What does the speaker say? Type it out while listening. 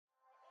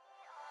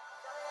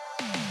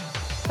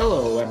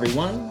Hello,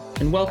 everyone,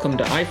 and welcome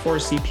to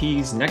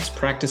I4CP's Next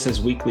Practices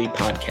Weekly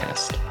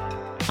podcast.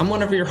 I'm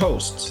one of your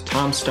hosts,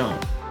 Tom Stone,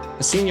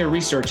 a senior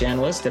research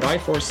analyst at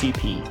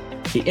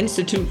I4CP, the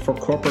Institute for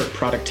Corporate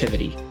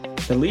Productivity,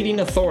 the leading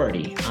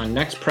authority on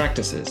next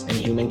practices in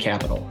human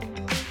capital.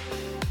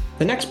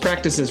 The Next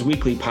Practices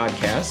Weekly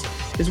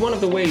podcast is one of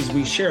the ways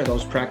we share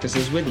those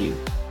practices with you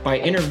by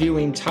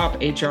interviewing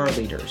top HR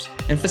leaders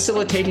and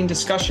facilitating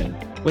discussion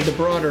with the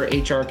broader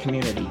HR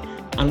community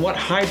on what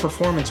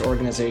high-performance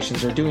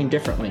organizations are doing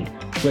differently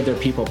with their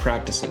people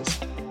practices,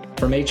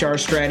 from HR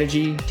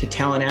strategy to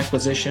talent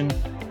acquisition,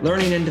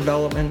 learning and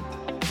development,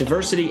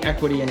 diversity,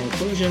 equity, and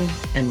inclusion,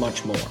 and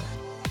much more.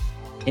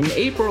 In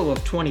April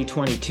of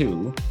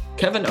 2022,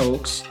 Kevin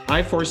Oakes,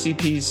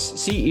 I4CP's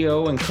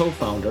CEO and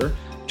co-founder,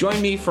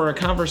 joined me for a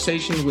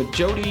conversation with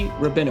Jodi,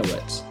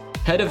 Rabinowitz,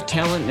 Head of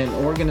Talent and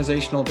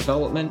Organizational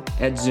Development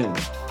at Zoom.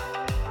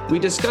 We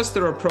discussed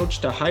their approach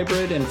to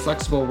hybrid and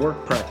flexible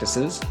work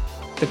practices,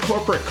 the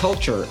corporate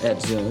culture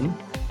at Zoom,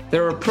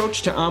 their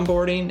approach to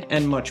onboarding,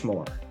 and much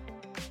more.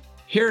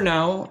 Here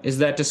now is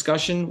that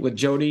discussion with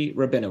Jodi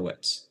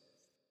Rabinowitz.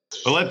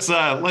 Well,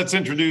 let's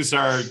introduce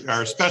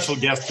our special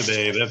guest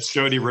today. That's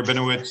Jodi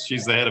Rabinowitz.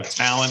 She's the head of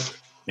talent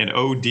and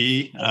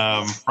OD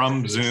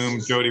from Zoom.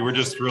 Jodi, we're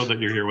just thrilled that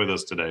you're here with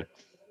us today.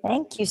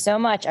 Thank you so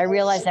much. I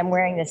realize I'm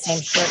wearing the same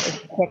shirt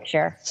as the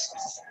picture.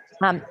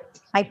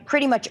 I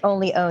pretty much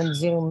only own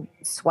Zoom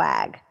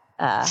swag.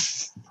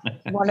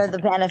 One of the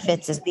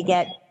benefits is we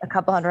get a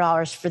couple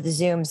 $100 for the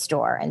Zoom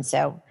store. And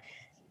so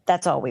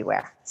that's all we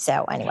wear.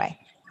 So anyway,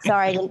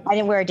 sorry, I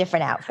didn't wear a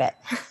different outfit.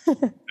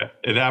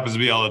 It happens to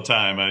be all the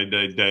time. I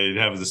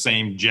have the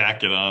same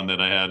jacket on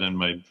that I had in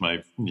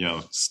my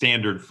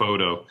standard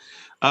photo.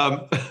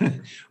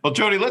 Well,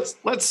 Jodi, let's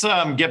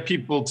get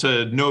people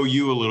to know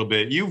you a little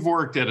bit. You've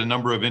worked at a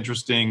number of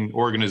interesting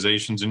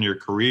organizations in your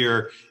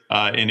career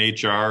in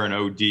HR and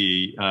OD.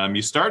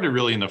 You started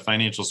really in the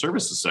financial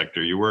services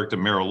sector. You worked at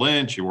Merrill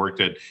Lynch, you worked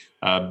at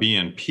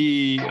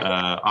BNP,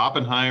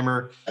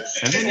 Oppenheimer,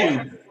 and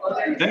then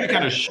you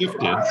kind of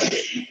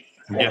shifted.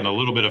 I'm getting a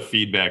little bit of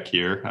feedback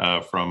here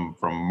from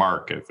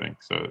Mark, I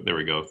think. So there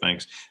we go.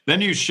 Thanks.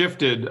 Then you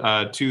shifted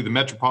to the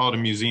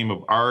Metropolitan Museum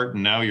of Art,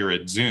 and now you're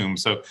at Zoom.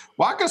 So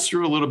walk us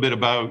through a little bit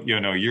about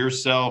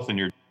yourself and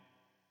your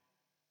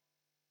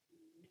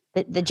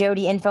the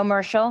Jodi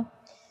infomercial,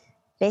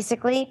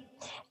 basically.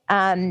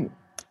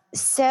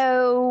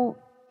 So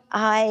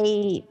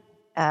I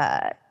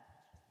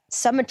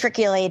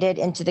submatriculated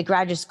into the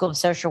Graduate School of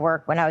Social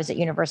Work when I was at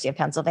University of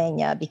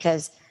Pennsylvania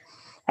because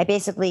I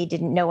basically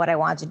didn't know what I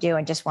wanted to do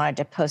and just wanted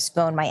to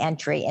postpone my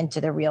entry into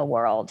the real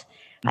world.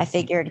 I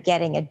figured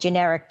getting a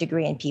generic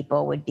degree in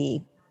people would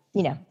be,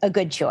 a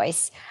good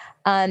choice.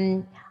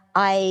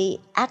 I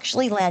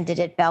actually landed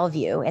at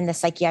Bellevue in the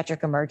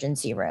psychiatric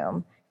emergency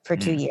room for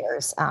 2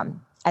 years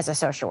as a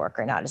social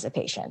worker, not as a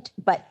patient.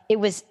 But it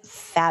was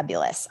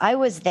fabulous. I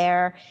was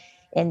there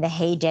in the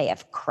heyday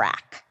of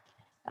crack.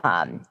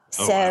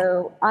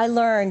 So I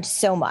learned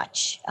so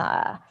much.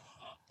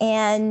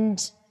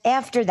 And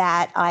after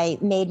that, I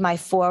made my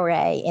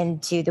foray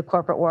into the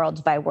corporate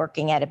world by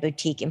working at a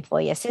boutique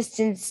employee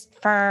assistance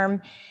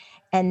firm.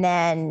 And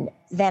then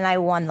I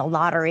won the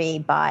lottery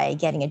by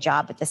getting a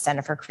job at the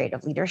Center for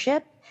Creative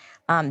Leadership.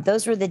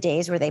 Those were the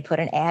days where they put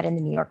an ad in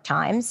the New York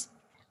Times,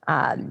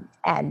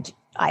 and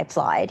I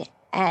applied.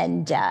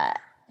 And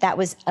that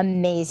was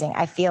amazing.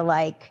 I feel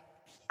like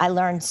I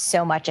learned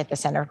so much at the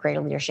Center for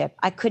Creative Leadership.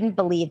 I couldn't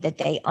believe that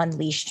they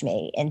unleashed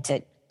me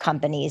into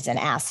companies and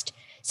asked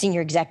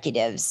senior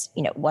executives,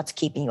 what's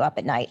keeping you up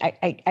at night?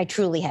 I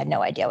truly had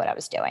no idea what I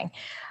was doing,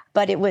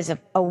 but it was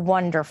a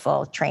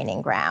wonderful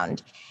training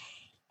ground.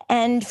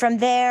 And from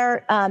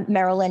there,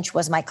 Merrill Lynch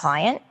was my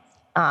client.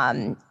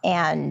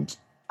 And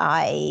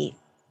I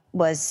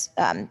was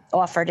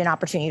offered an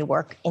opportunity to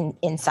work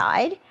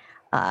inside.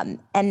 And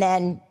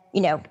then,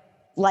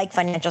 like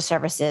financial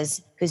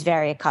services, who's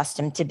very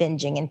accustomed to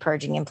binging and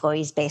purging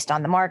employees based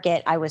on the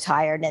market, I was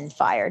hired and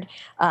fired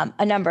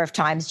a number of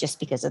times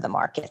just because of the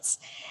markets.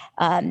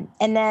 And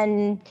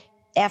then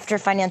after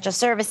financial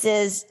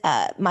services,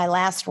 my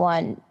last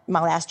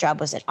job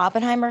was at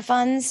Oppenheimer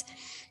Funds.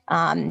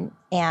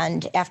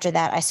 And after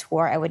that, I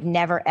swore I would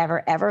never,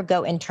 ever, ever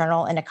go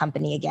internal in a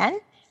company again,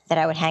 that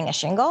I would hang a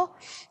shingle.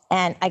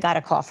 And I got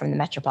a call from the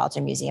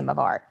Metropolitan Museum of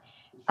Art,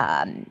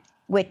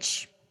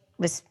 which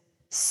was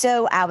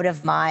so out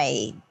of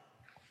my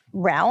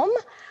realm.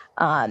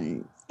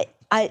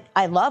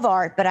 I love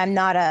art, but I'm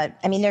not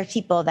there are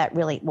people that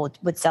really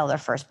would sell their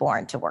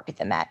firstborn to work at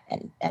the Met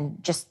and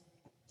just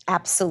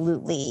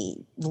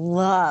absolutely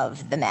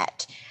love the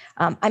Met.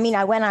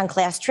 I went on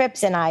class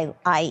trips and I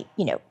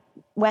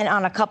went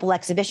on a couple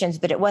exhibitions,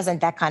 but it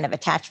wasn't that kind of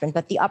attachment.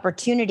 But the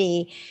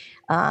opportunity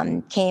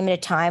came at a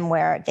time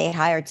where they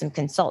hired some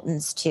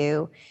consultants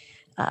to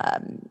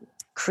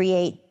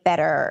create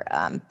better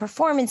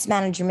performance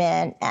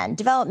management and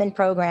development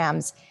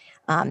programs.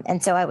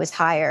 And so I was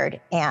hired.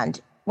 And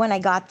when I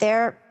got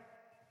there,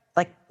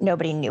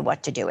 nobody knew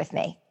what to do with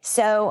me.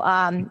 So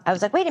I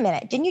was like, wait a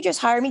minute, didn't you just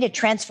hire me to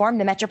transform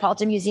the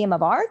Metropolitan Museum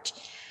of Art?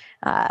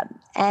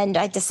 And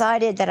I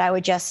decided that I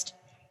would just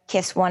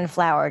kiss one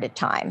flower at a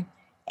time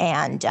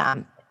and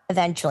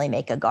eventually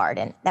make a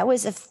garden. That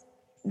was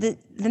the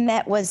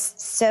Met was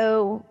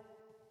so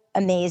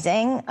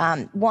amazing.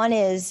 One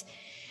is,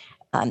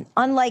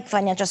 unlike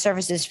financial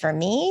services for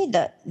me,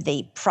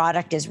 the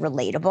product is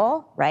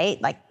relatable,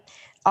 right? Like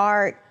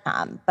art,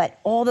 but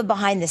all the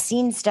behind the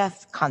scenes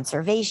stuff,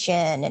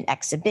 conservation and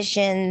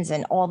exhibitions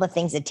and all the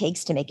things it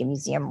takes to make a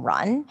museum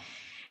run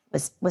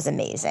was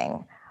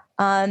amazing.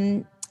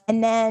 And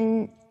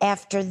then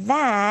after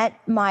that,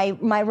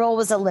 my role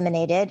was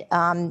eliminated.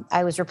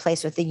 I was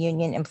replaced with a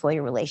union employee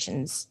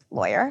relations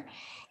lawyer,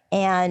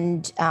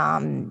 and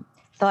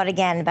thought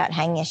again about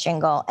hanging a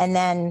shingle. And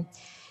then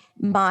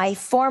my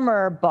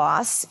former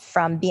boss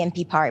from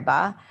BNP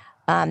Paribas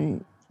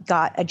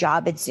got a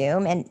job at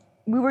Zoom, and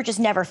we were just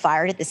never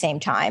fired at the same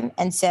time.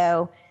 And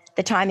so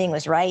the timing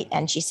was right.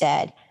 And she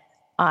said,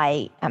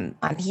 I'm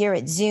here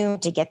at Zoom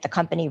to get the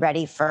company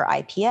ready for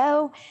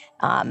IPO.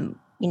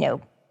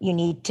 You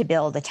need to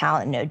build a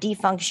talent and OD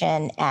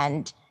function.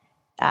 And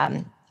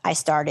I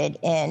started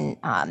in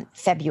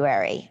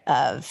February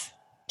of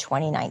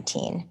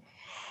 2019.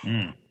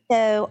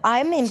 So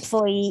I'm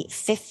employee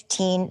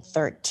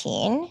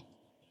 1513.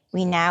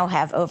 We now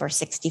have over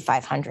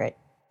 6,500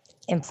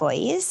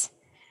 employees.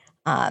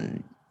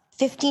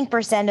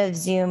 15% of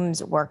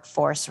Zoom's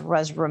workforce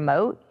was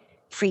remote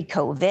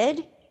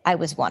pre-COVID. I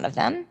was one of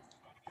them.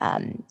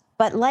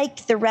 But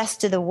like the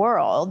rest of the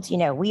world,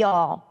 we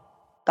all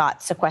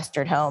got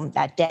sequestered home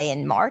that day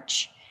in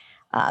March.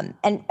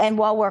 And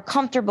while we're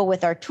comfortable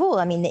with our tool,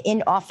 I mean, the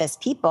in-office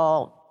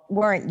people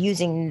weren't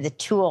using the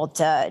tool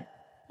to,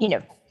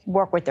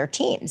 work with their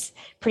teams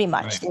pretty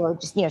much. Right. They were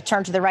just,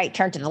 turn to the right,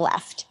 turn to the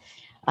left.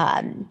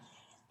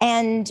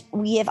 And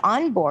we have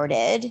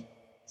onboarded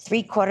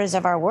 3/4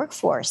 of our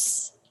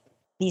workforce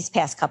these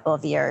past couple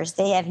of years.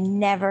 They have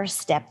never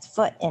stepped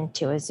foot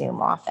into a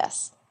Zoom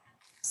office.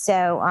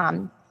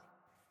 So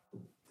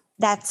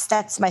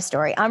that's my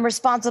story. I'm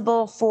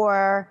responsible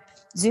for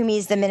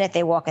Zoomies the minute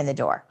they walk in the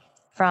door,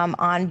 from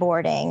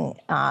onboarding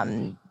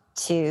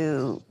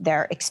to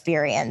their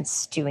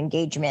experience, to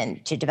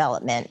engagement, to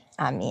development.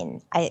 I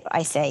mean,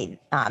 I say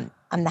I'm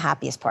the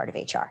happiest part of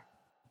HR.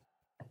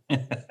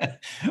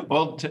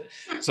 Well,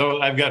 so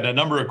I've got a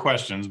number of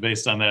questions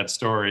based on that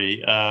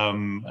story.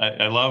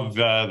 I love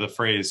the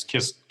phrase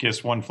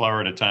kiss one flower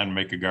at a time to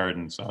make a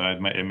garden. So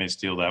I may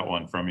steal that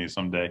one from you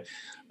someday.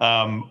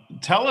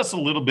 Tell us a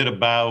little bit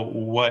about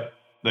what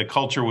the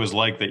culture was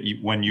like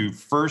when you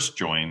first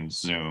joined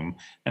Zoom,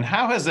 and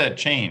how has that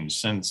changed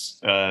since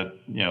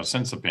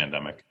the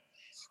pandemic?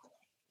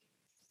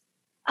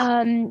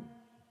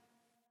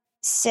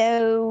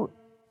 So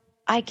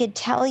I could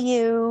tell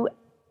you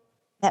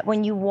that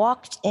when you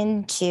walked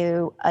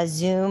into a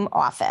Zoom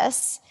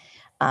office,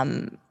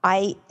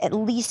 I at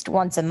least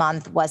once a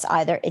month was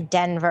either in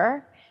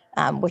Denver,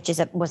 which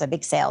was a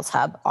big sales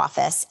hub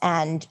office,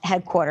 and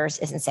headquarters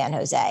is in San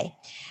Jose.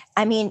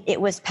 I mean, it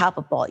was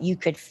palpable. You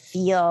could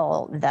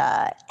feel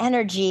the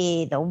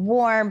energy, the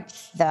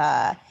warmth,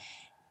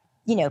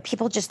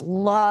 people just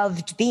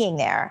loved being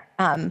there.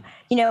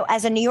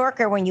 As a New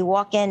Yorker, when you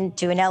walk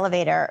into an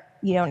elevator,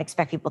 you don't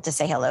expect people to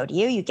say hello to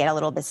you. You get a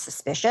little bit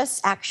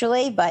suspicious,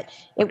 actually, but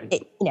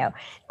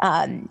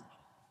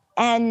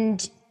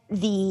and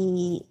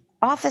the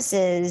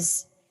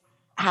offices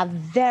have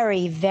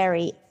very,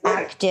 very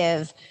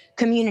active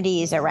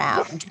communities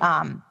around.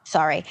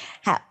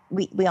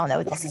 We all know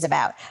what this is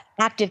about.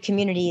 Active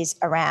communities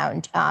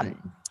around,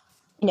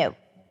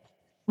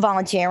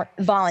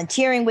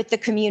 volunteering with the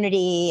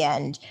community,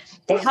 and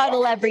they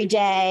huddle every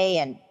day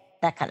and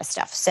that kind of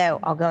stuff. So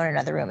I'll go in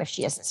another room if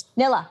she isn't.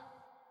 Nilla.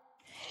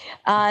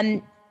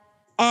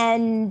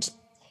 And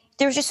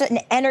there's just an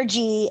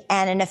energy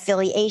and an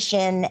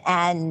affiliation.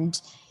 And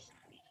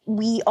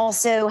we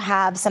also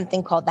have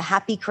something called the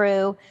Happy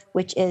Crew,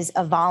 which is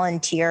a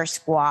volunteer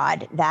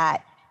squad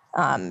that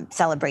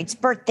celebrates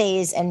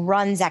birthdays and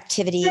runs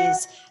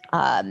activities.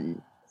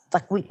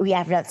 Like we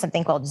have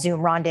something called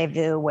Zoom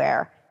Rendezvous,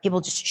 where people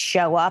just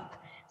show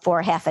up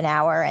for half an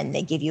hour and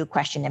they give you a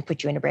question and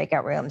put you in a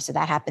breakout room. So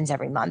that happens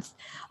every month.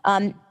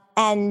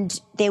 And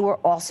they were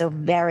also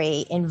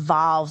very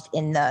involved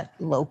in the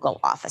local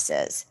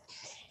offices.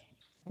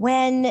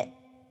 When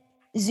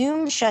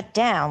Zoom shut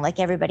down, like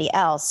everybody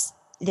else,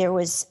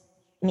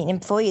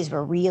 employees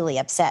were really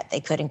upset they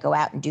couldn't go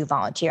out and do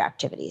volunteer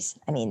activities.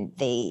 I mean,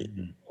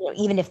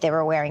 even if they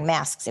were wearing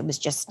masks, it was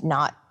just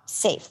not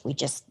safe.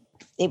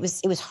 It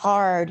was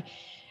hard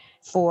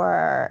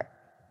for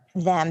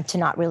them to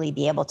not really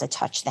be able to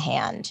touch the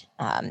hand,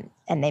 and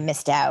they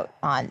missed out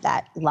on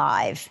that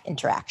live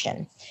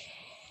interaction.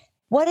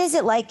 What is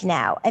it like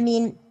now? I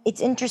mean,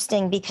 it's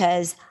interesting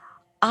because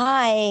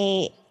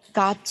I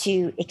got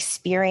to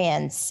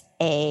experience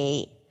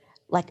the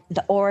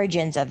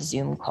origins of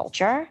Zoom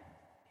culture.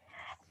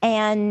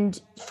 And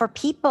for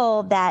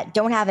people that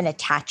don't have an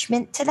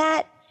attachment to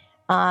that,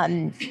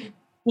 I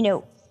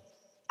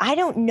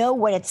don't know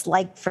what it's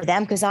like for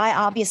them, because I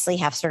obviously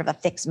have sort of a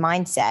fixed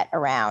mindset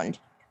around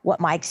what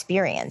my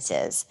experience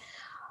is.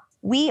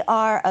 we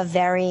are a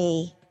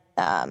very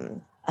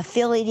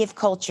affiliative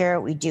culture.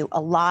 We do a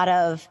lot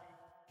of,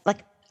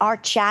 like, our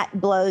chat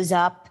blows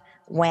up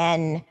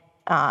when,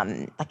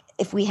 like,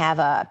 if we have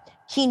a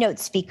keynote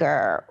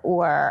speaker,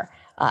 or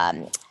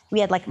we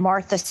had like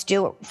Martha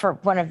Stewart for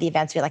one of the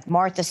events. We had like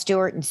Martha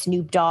Stewart and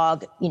Snoop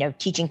Dogg,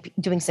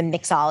 doing some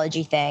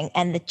mixology thing,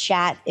 and the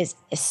chat is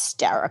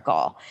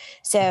hysterical.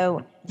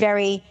 So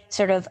very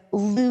sort of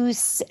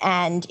loose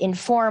and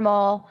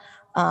informal.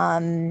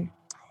 And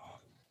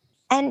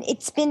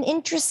it's been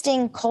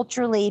interesting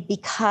culturally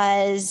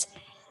because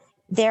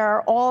there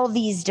are all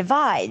these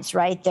divides,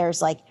 right?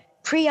 There's like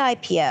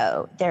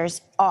pre-IPO, there's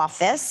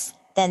office,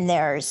 then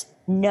there's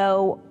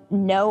no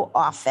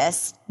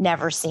office,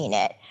 never seen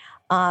it.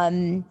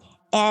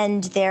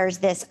 And there's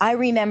this, I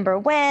remember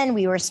when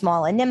we were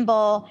small and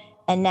nimble,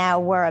 and now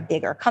we're a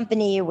bigger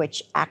company,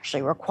 which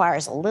actually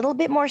requires a little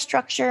bit more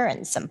structure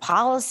and some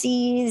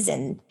policies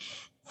and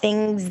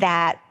things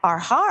that are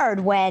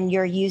hard when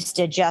you're used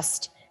to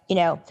just,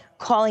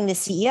 calling the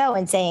CEO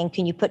and saying,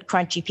 can you put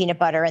crunchy peanut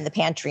butter in the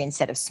pantry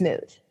instead of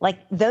smooth? Like,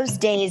 those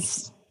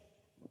days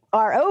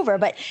are over,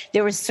 but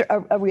there was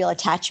a real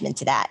attachment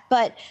to that.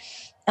 But,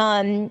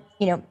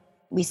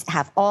 we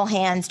have all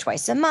hands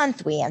twice a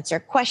month. We answer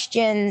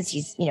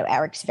questions.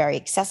 Eric's very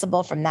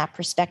accessible from that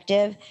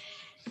perspective.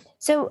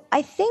 So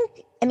I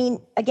think,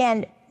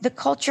 again, the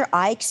culture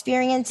I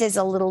experience is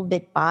a little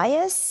bit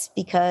biased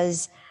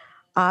because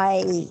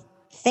I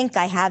think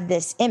I have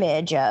this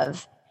image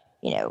of,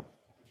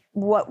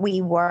 what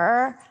we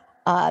were.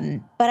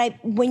 But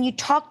when you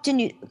talk to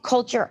new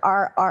culture,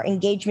 our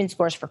engagement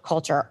scores for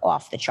culture are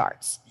off the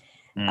charts.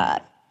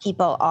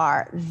 People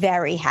are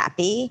very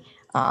happy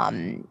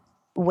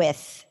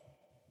with,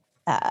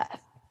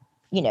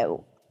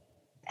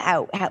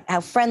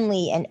 how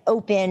friendly and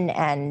open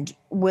and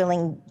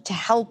willing to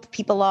help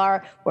people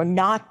are. We're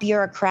not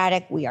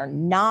bureaucratic. We are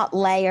not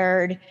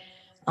layered.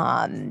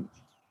 And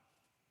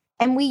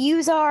we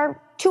use our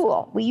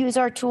tool. We use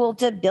our tool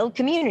to build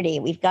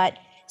community. We've got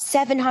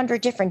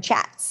 700 different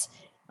chats.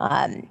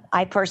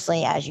 I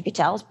personally, as you could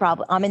tell,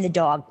 I'm in the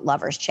dog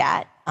lovers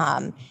chat.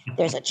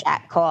 There's a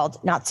chat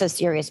called Not So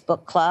Serious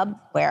Book Club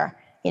where,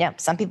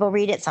 some people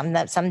read it, some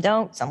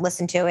don't, some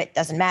listen to it.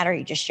 Doesn't matter.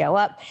 You just show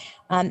up.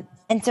 And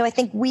so I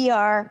think we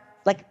are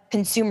like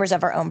consumers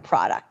of our own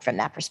product from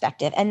that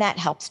perspective. And that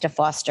helps to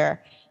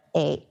foster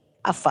a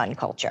fun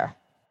culture.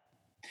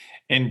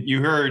 And you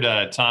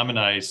heard Tom and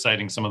I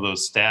citing some of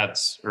those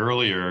stats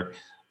earlier.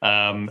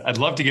 I'd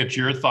love to get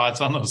your thoughts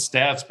on those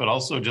stats, but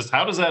also just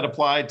how does that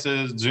apply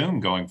to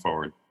Zoom going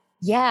forward?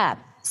 Yeah.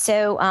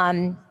 So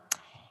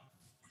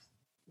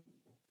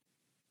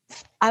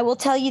I will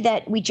tell you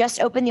that we just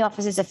opened the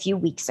offices a few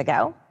weeks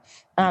ago.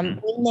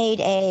 We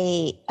made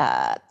a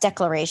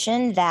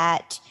declaration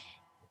that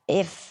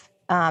if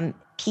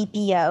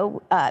PPE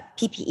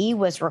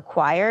was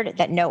required,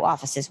 that no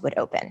offices would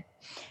open.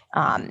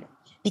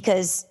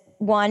 Because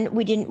one,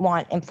 we didn't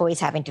want employees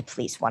having to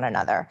police one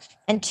another.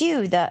 And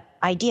two, the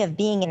idea of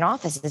being in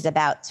office is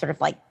about sort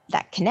of like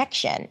that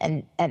connection,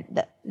 and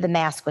the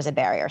mask was a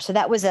barrier. So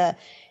that was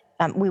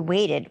we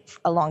waited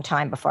a long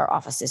time before our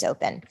offices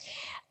open.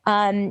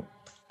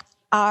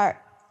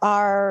 Our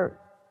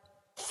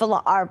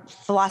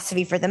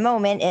philosophy for the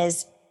moment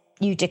is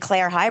you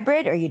declare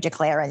hybrid or you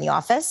declare in the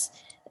office.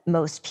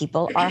 Most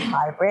people are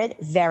hybrid,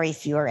 very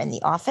few are in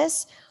the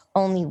office.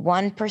 Only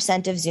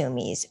 1% of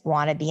Zoomies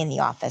want to be in the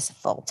office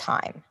full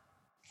time.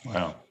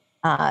 Wow.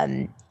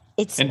 And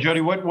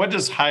Jodi, what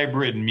does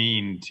hybrid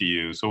mean to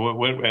you? So what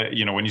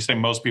when you say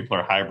most people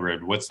are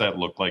hybrid, what's that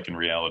look like in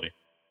reality?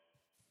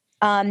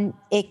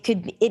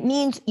 It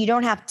means you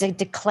don't have to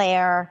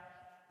declare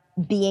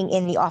being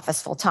in the office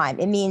full time.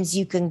 It means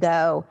you can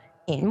go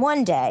in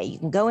one day, you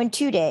can go in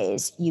 2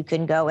 days, you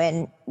can go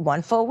in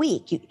one full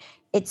week.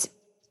 It's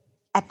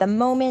at the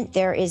moment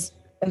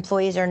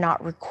employees are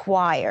not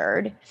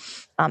required,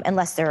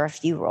 unless there are a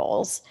few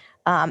roles,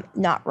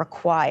 not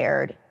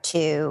required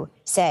to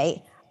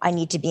say,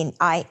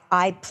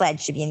 I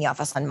pledge to be in the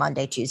office on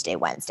Monday, Tuesday,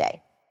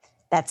 Wednesday.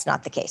 That's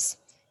not the case.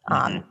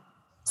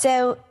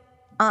 So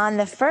on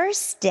the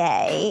first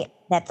day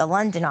that the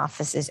London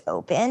offices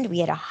opened, we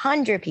had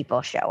 100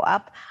 people show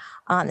up.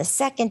 On the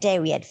second day,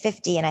 we had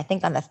 50. And I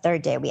think on the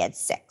third day, we had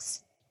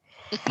 6.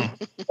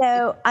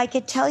 So I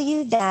could tell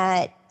you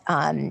that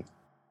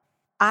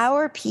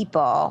our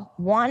people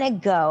want to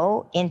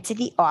go into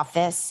the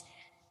office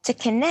to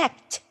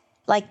connect,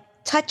 like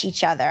touch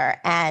each other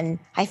and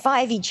high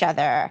five each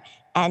other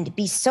and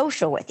be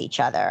social with each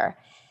other.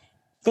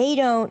 We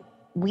don't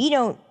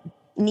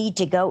need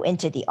to go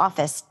into the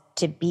office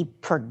to be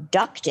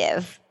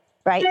productive,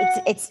 right?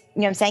 It's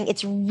what I'm saying?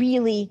 It's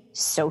really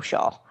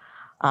social.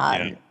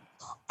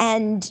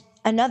 And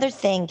another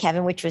thing,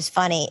 Kevin, which was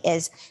funny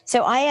is,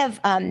 so I have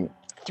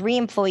 3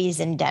 employees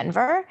in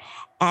Denver.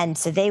 And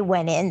so they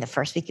went in the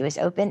first week it was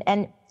open,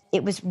 and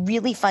it was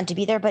really fun to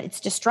be there, but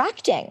it's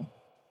distracting.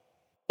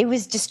 It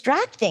was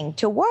distracting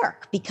to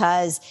work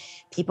because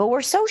people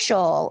were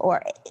social,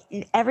 or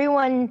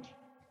everyone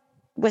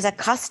was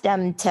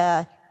accustomed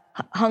to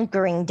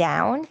hunkering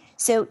down.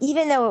 So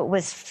even though it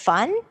was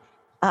fun,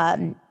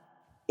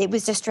 it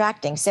was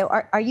distracting. So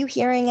are you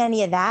hearing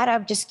any of that?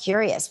 I'm just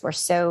curious. We're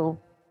so...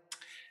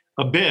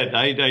 A bit.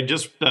 I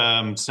just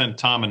sent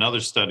Tom another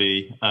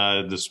study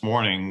this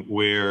morning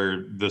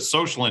where the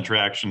social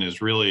interaction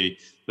is really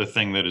the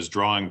thing that is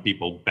drawing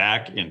people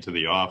back into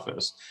the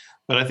office.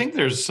 But I think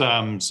there's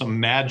some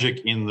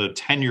magic in the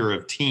tenure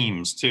of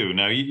teams too.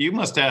 Now, you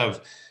must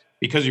have,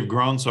 because you've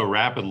grown so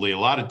rapidly, a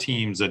lot of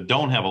teams that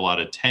don't have a lot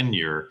of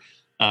tenure.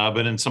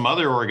 But in some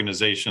other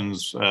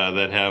organizations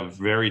that have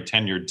very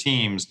tenured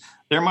teams,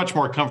 they're much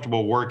more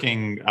comfortable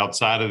working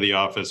outside of the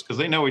office because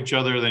they know each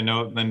other, they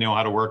know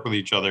how to work with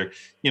each other,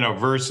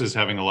 versus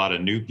having a lot of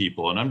new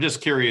people. And I'm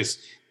just curious,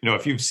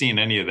 if you've seen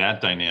any of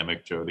that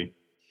dynamic, Jodi.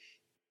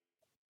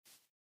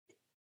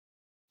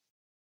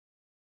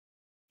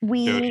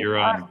 Jodi, you're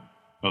on.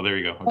 Oh, there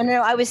you go. Okay.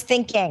 No, I was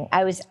thinking.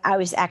 I was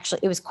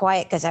actually, it was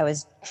quiet because I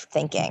was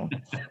thinking.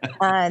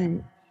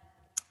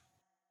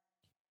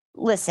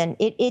 Listen,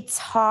 it's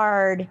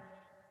hard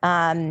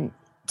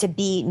to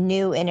be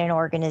new in an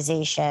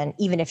organization,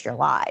 even if you're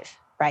live,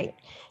 right?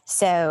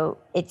 So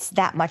it's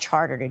that much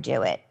harder to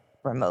do it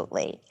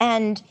remotely.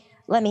 And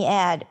let me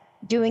add,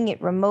 doing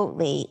it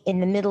remotely in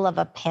the middle of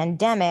a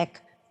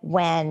pandemic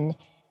when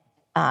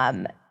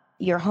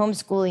you're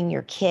homeschooling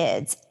your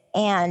kids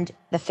and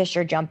the fish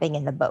are jumping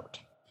in the boat.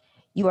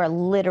 You are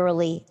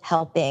literally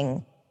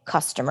helping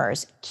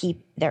customers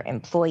keep their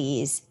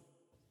employees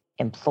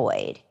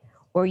employed,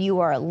 or you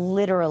are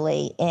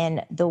literally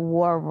in the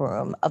war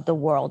room of the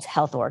World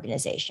Health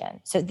Organization.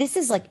 So this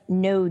is like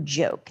no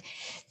joke.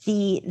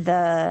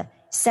 The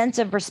sense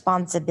of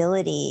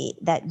responsibility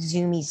that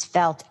Zoomies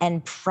felt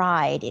and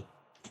pride,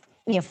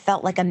 it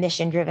felt like a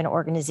mission-driven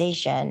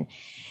organization.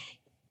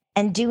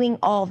 And doing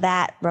all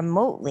that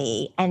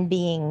remotely and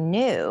being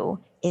new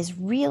is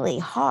really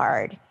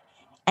hard.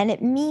 And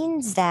it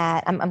means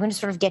that, I'm going to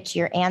sort of get to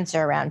your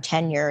answer around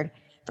tenured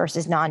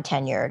versus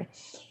non-tenured.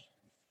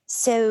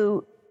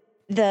 So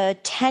the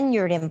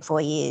tenured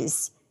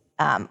employees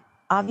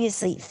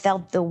obviously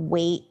felt the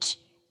weight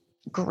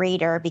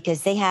greater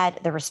because they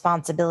had the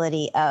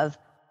responsibility of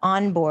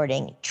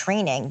onboarding,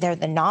 training. They're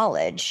the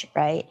knowledge,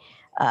 right,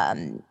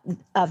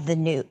 of the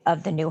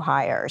new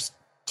hires.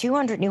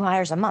 200 new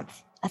hires a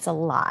month. That's a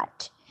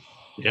lot.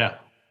 Yeah.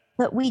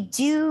 But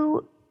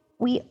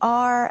we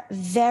are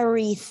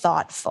very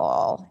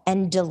thoughtful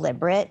and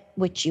deliberate,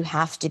 which you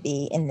have to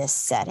be in this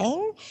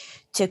setting,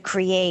 to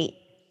create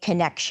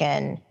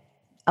connection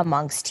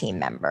amongst team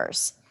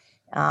members.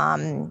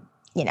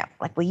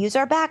 Like we use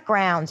our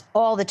backgrounds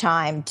all the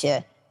time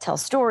to tell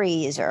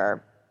stories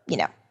or,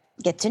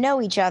 get to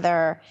know each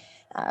other.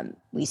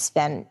 We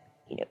spend,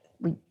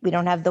 we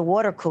don't have the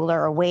water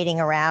cooler or waiting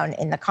around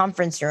in the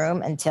conference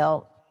room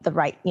until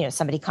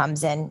somebody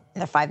comes in,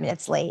 they're 5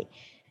 minutes late.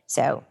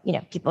 So,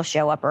 people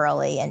show up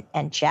early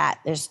and chat.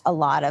 There's a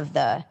lot of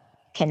the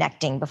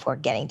connecting before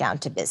getting down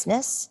to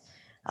business.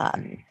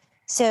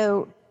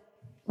 So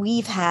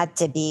we've had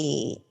to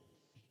be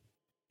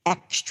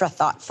extra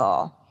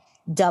thoughtful,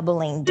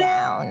 doubling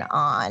down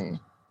on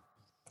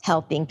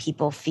helping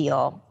people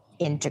feel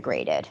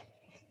integrated.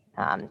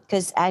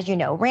 Because as you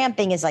know,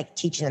 ramping is like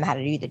teaching them how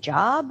to do the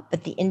job,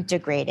 but the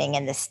integrating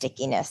and the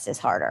stickiness is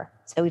harder.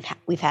 So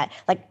we've had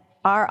like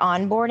our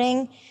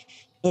onboarding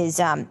is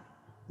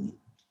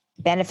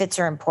benefits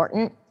are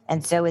important,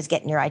 and so is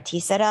getting your IT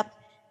set up.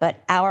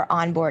 But our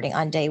onboarding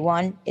on day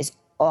one is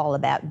all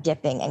about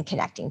dipping and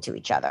connecting to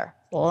each other.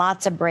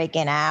 Lots of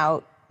breaking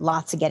out,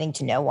 lots of getting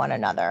to know one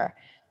another.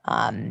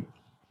 And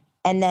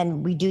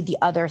then we do the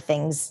other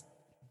things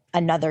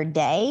another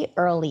day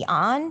early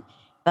on,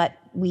 but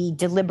we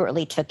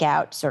deliberately took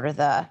out sort of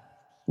the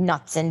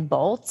nuts and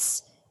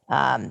bolts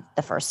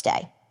the first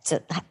day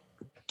to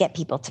get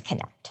people to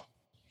connect.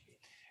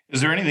 Is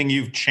there anything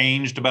you've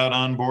changed about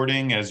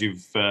onboarding as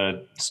you've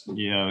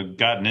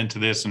gotten into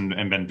this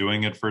and been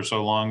doing it for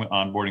so long,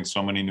 onboarding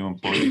so many new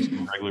employees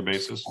on a regular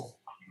basis?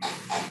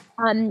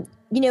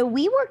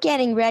 We were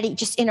getting ready,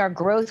 just in our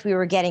growth, we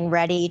were getting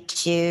ready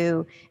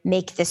to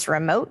make this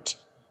remote.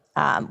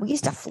 We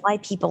used to fly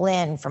people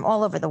in from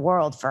all over the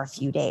world for a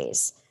few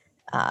days.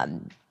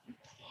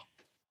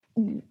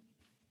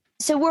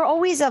 So we're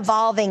always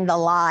evolving the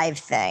live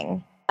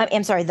thing.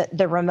 I'm sorry,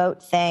 the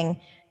remote thing.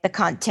 The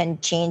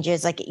content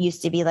changes. Like it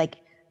used to be like,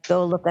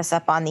 go look us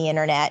up on the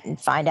internet and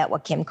find out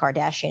what Kim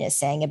Kardashian is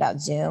saying about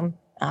Zoom.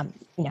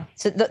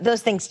 So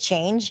those things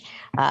change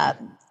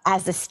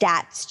as the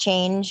stats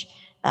change.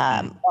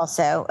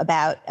 Also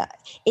about,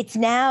 it's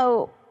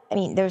now,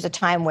 there was a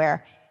time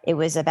where it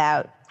was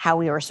about how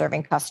we were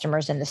serving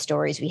customers and the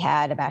stories we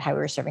had about how we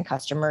were serving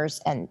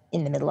customers and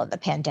in the middle of the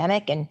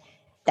pandemic. And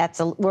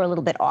we're a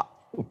little bit off.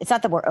 It's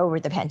not that we're over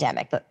the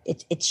pandemic, but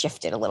it's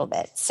shifted a little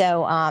bit.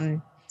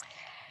 So,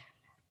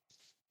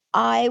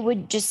 I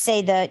would just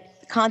say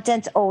that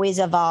content's always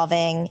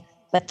evolving,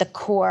 but the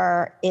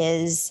core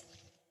is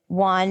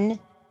one,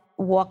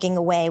 walking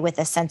away with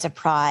a sense of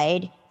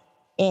pride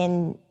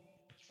in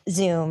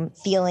Zoom,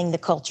 feeling the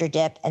culture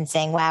dip and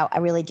saying, wow, I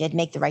really did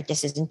make the right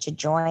decision to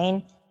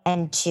join.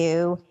 And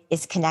two,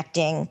 is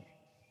connecting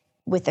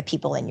with the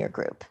people in your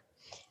group.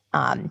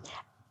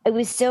 It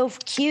was so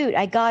cute.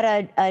 I got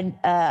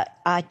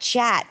a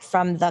chat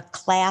from the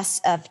class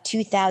of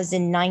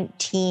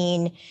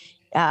 2019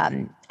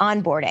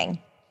 onboarding.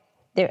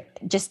 They're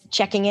just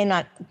checking in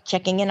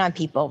on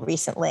people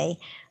recently.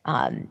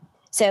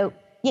 So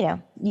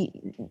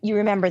you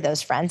remember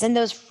those friends, and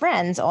those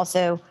friends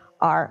also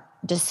are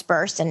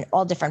dispersed in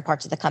all different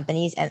parts of the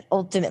companies, and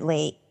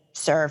ultimately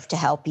serve to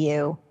help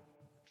you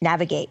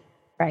navigate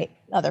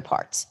other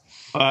parts.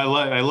 I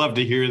love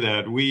to hear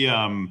that. We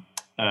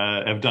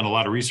have done a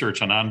lot of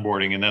research on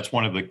onboarding, and that's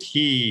one of the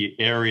key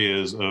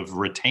areas of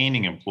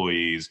retaining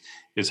employees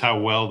is how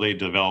well they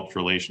developed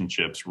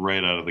relationships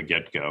right out of the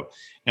get-go.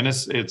 And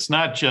it's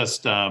not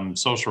just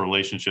social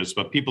relationships,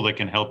 but people that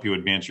can help you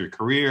advance your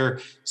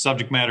career,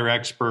 subject matter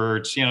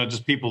experts,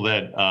 just people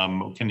that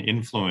can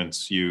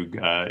influence you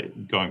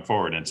going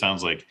forward. And it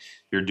sounds like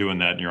you're doing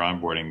that in your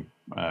onboarding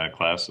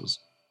classes.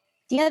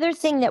 The other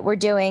thing that we're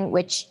doing,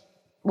 which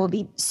will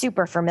be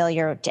super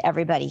familiar to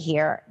everybody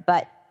here,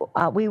 but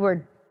we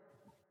were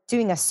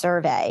doing a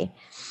survey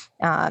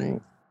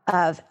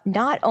of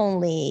not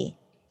only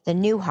the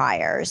new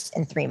hires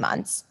in 3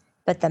 months,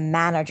 but the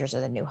managers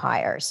of the new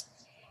hires.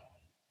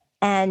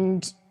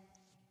 And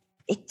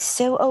it's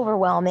so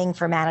overwhelming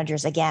for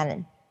managers,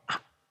 again,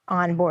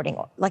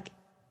 onboarding, like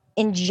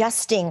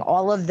ingesting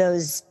all of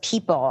those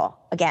people,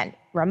 again,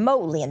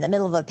 remotely in the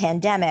middle of a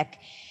pandemic,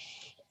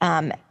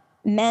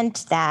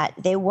 meant that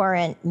they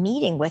weren't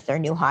meeting with their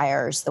new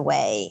hires the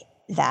way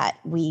that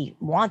we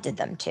wanted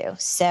them to.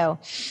 So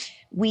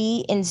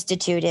we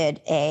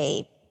instituted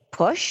a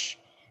push.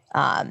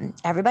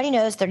 Everybody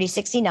knows 30,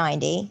 60,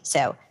 90.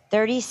 So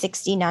 30,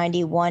 60,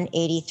 90,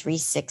 180,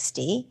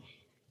 360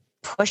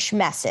 push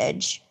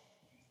message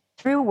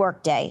through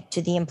Workday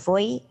to the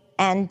employee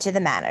and to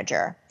the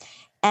manager.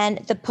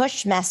 And the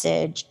push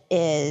message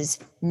is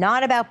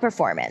not about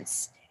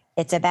performance.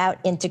 It's about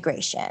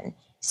integration.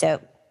 So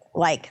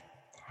like,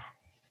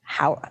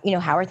 how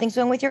are things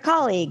going with your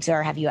colleagues,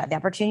 or have you had the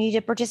opportunity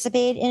to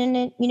participate in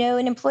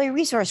an employee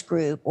resource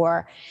group,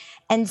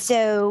 and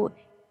so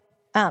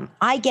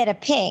I get a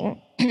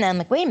ping and I'm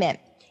like, wait a minute,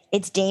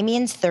 it's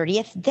Damien's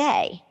 30th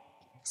day.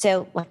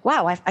 So like,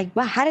 wow,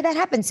 wow, how did that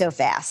happen so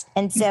fast?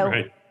 And so,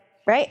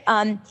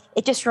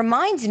 it just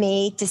reminds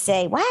me to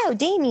say, wow,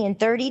 Damien,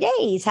 30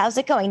 days, how's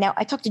it going? Now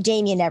I talk to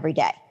Damien every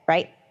day,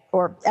 right?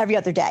 Or every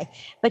other day,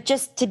 but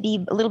just to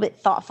be a little bit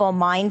thoughtful,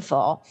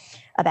 mindful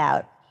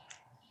about,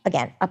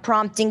 again, a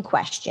prompting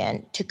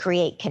question to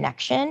create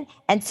connection.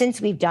 And since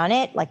we've done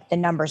it, like the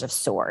numbers have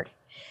soared.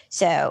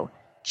 So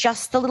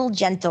just a little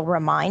gentle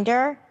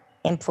reminder,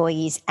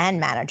 employees and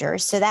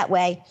managers. So that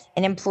way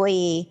an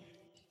employee,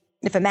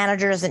 if a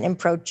manager doesn't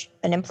approach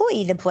an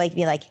employee, the employee can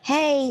be like,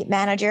 hey,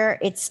 manager,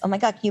 oh my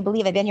God, can you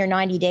believe I've been here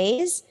 90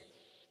 days?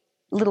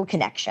 Little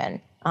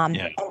connection.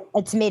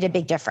 It's made a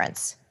big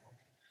difference.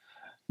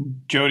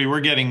 Jodi,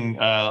 we're getting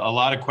a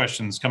lot of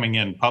questions coming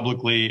in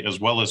publicly as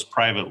well as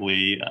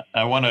privately.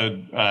 I want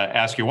to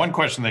ask you one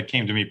question that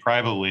came to me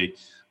privately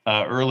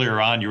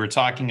earlier on. You were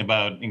talking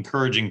about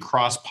encouraging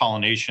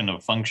cross-pollination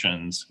of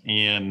functions.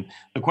 And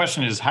the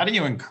question is, how do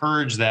you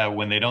encourage that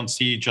when they don't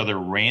see each other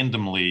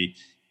randomly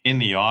in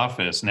the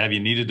office? And have you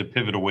needed to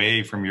pivot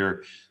away from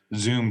your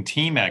Zoom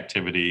team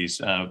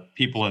activities?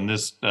 People in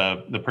this,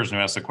 the person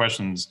who asked the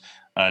questions,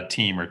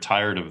 team are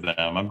tired of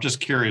them. I'm just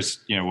curious,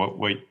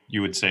 what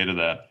you would say to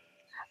that.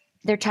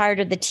 They're tired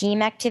of the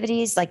team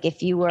activities. Like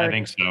if you were, I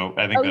think so.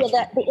 I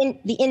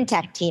think the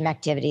Intech team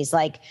activities,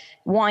 like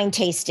wine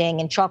tasting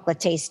and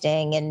chocolate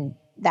tasting and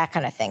that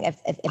kind of thing.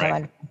 If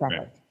I'm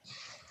correctly.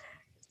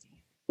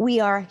 We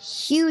are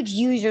huge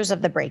users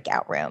of the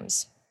breakout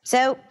rooms.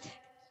 So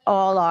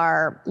all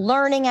our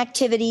learning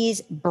activities,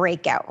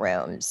 breakout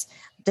rooms,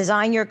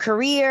 design your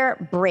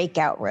career,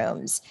 breakout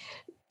rooms.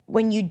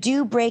 When you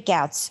do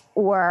breakouts,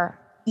 or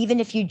even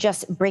if you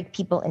just break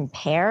people in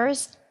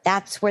pairs,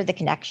 that's where the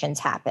connections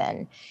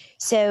happen.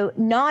 So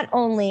not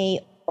only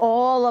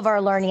all of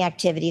our learning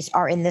activities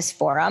are in this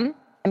forum.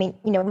 I mean,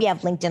 we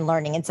have LinkedIn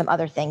Learning and some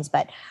other things,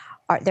 but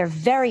they're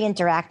very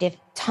interactive,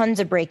 tons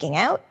of breaking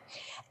out.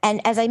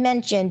 And as I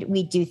mentioned,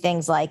 we do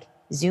things like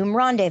Zoom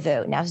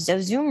Rendezvous. Now,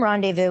 so Zoom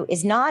Rendezvous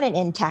is not an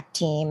Intech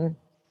team,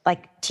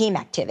 like team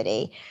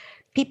activity.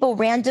 People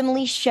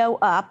randomly show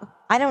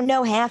up. I don't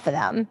know half of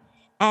them.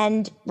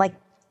 And like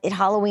at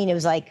Halloween, it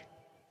was like,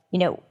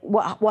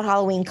 what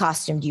Halloween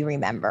costume do you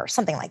remember?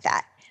 Something like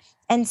that.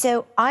 And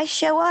so I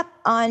show up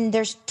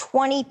there's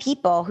 20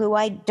 people who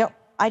I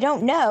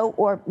don't know,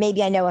 or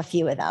maybe I know a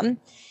few of them.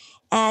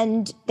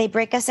 And they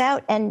break us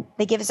out and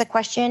they give us a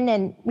question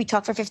and we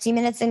talk for 15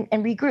 minutes and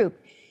regroup.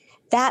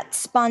 That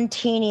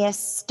spontaneous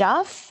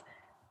stuff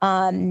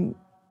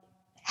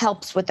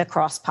helps with the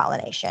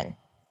cross-pollination.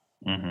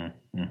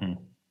 Mm-hmm, mm-hmm.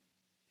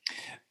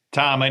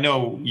 Tom, I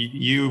know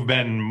you've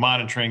been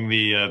monitoring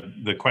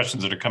the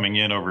questions that are coming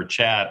in over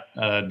chat.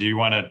 Do you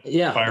want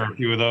to fire a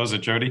few of those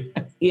at Jodi?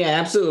 Yeah,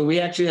 absolutely. We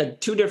actually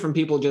had two different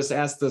people just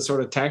ask the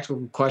sort of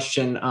tactical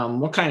question.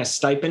 What kind of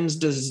stipends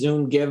does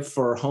Zoom give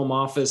for home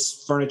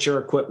office furniture,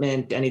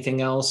 equipment,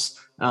 anything else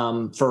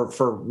for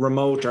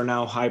remote or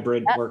now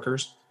hybrid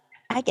workers?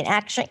 I can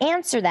actually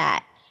answer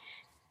that.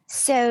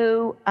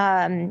 So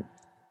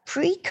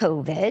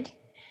pre-COVID,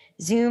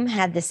 Zoom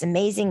had this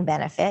amazing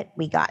benefit.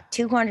 We got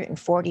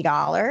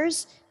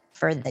 $240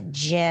 for the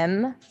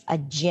gym, a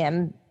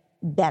gym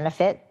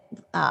benefit,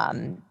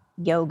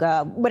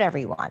 yoga, whatever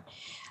you want.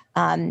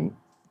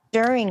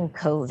 During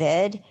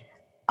COVID,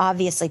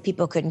 obviously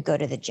people couldn't go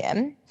to the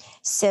gym.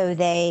 So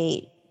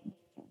they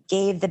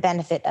gave the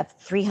benefit of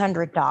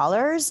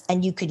 $300,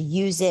 and you could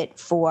use it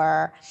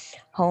for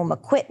home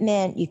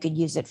equipment. You could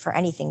use it for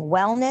anything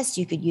wellness.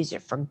 You could use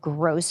it for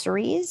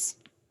groceries.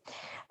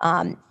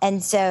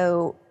 And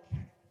so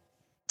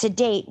to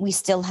date, we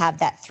still have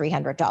that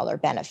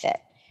 $300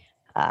 benefit.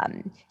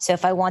 So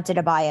if I wanted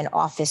to buy an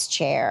office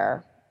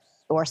chair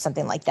or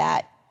something like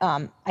that,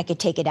 I could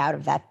take it out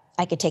of that.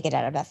 I could take it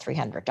out of that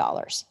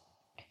 $300.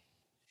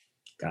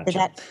 Gotcha. Does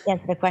that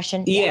answer the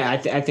question? Yeah,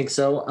 I think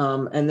so.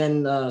 And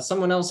then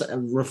someone else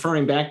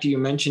referring back to you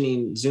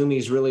mentioning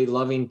Zoomies really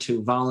loving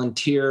to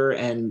volunteer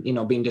and,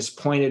 being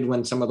disappointed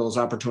when some of those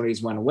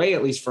opportunities went away,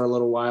 at least for a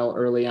little while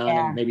early on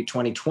in maybe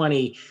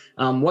 2020.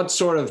 What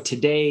sort of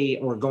today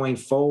or going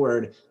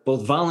forward,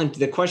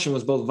 the question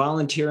was both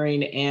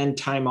volunteering and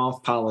time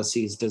off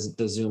policies does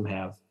Zoom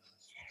have?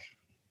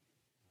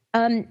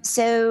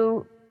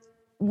 So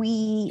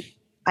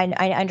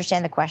I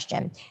understand the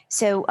question.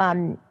 So,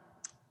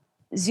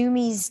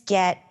 Zoomies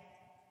get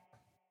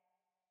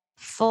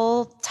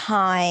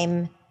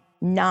full-time,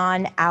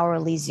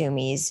 non-hourly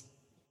Zoomies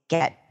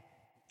get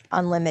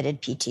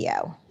unlimited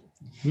PTO.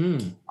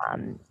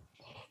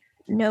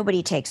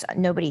 Nobody takes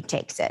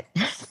it.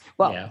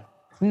 Well,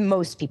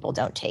 most people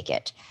don't take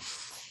it.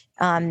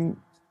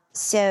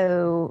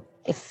 So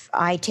if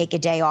I take a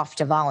day off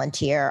to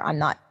volunteer,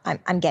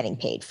 I'm getting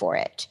paid for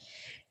it.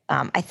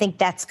 I think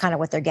that's kind of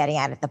what they're getting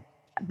at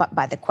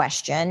by the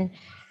question.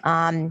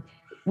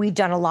 We've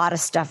done a lot of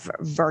stuff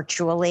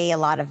virtually, a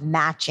lot of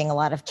matching, a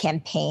lot of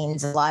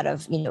campaigns, a lot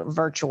of,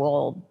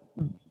 virtual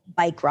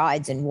bike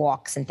rides and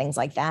walks and things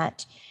like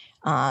that.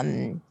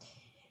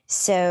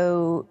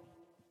 So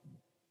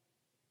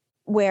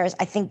whereas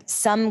I think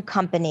some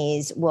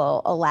companies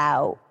will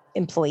allow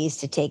employees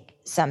to take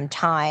some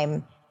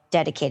time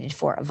dedicated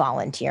for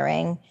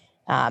volunteering,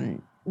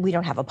 we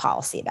don't have a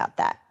policy about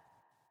that.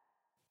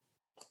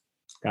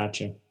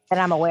 Gotcha. That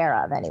I'm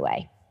aware of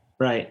anyway.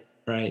 Right.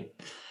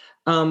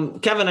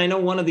 Kevin, I know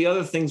one of the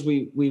other things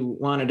we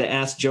wanted to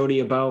ask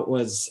Jodi about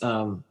was,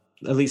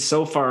 at least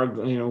so far,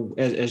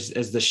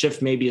 as the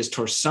shift maybe is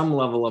towards some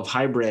level of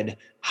hybrid,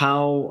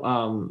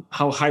 how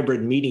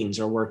hybrid meetings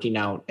are working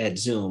out at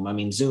Zoom. I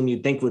mean, Zoom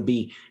you'd think would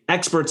be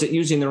experts at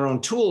using their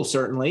own tools,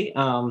 certainly.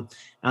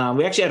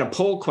 We actually had a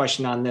poll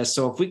question on this.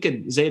 So if we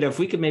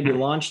could maybe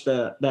launch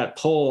that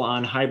poll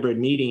on hybrid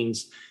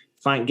meetings,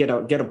 get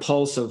a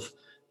pulse of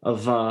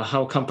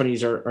how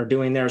companies are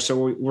doing there.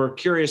 So we're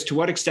curious, to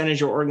what extent is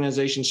your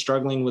organization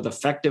struggling with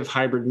effective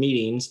hybrid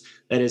meetings?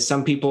 That is,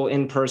 some people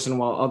in person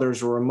while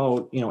others are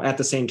remote, at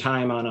the same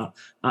time on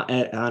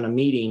a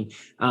meeting.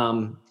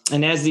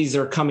 And as these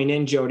are coming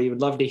in, Jodi,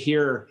 would love to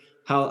hear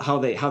how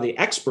the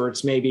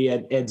experts maybe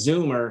at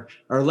Zoom are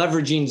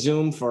leveraging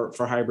Zoom for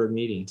hybrid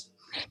meetings.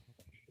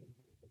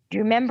 Do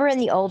you remember in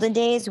the olden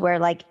days where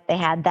they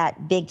had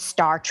that big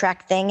Star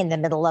Trek thing in the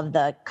middle of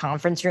the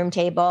conference room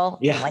table?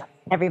 Yeah. And,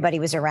 everybody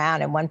was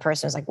around and one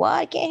person was like, "What?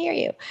 I can't hear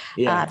you."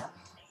 Yeah.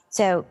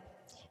 So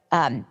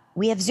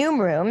we have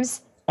Zoom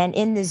rooms, and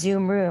in the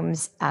Zoom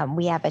rooms,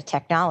 we have a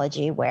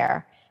technology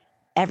where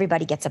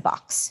everybody gets a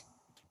box.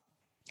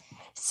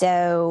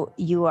 So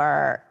you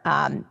are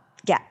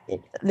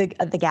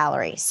the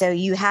gallery. So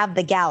you have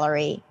the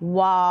gallery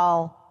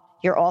while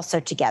you're also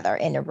together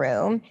in a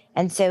room,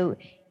 and so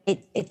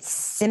it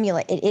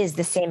is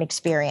the same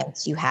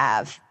experience you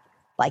have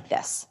like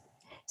this.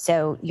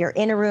 So you're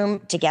in a room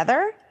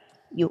together.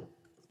 You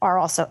are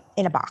also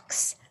in a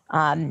box.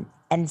 And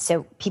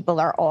so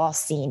people are all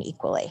seen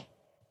equally.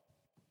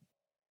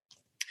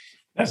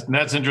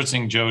 That's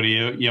interesting,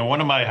 Jodi.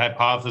 One of my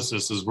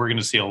hypotheses is we're going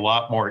to see a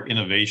lot more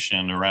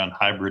innovation around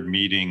hybrid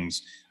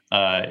meetings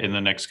in the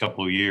next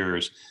couple of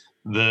years.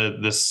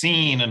 The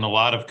scene in a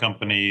lot of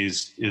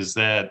companies is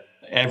that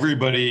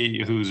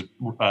everybody who's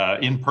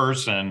in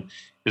person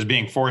is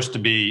being forced to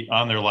be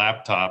on their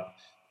laptop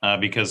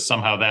because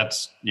somehow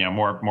that's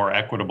more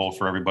equitable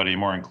for everybody,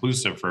 more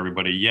inclusive for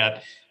everybody.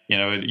 Yet,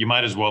 you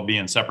might as well be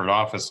in separate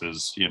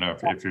offices,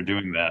 if you're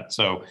doing that.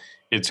 So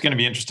it's going to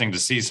be interesting to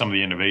see some of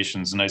the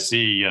innovations, and I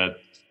see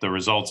the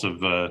results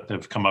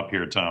have come up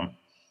here, Tom.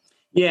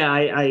 Yeah,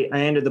 I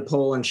ended the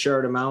poll and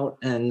shared them out,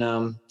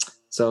 and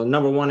so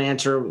number one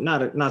answer,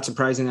 not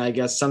surprisingly, I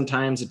guess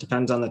sometimes it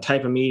depends on the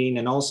type of meeting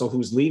and also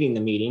who's leading the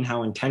meeting,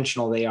 how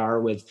intentional they are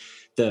with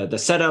the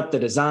setup, the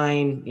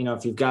design,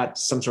 if you've got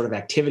some sort of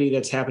activity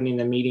that's happening in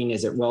the meeting,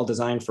 is it well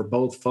designed for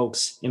both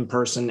folks in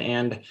person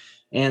and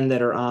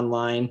that are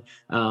online?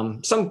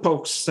 Some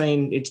folks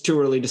saying it's too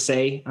early to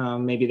say.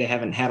 Maybe they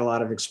haven't had a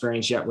lot of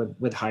experience yet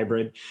with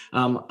hybrid.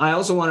 I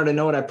also wanted to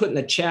note, I put in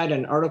the chat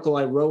an article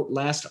I wrote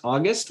last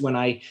August when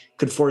I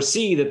could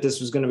foresee that this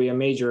was going to be a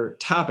major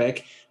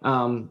topic,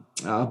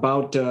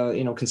 about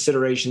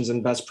considerations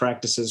and best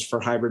practices for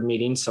hybrid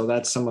meetings. So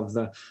that's some of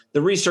the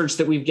research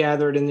that we've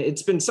gathered, and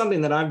it's been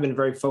something that I've been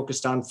very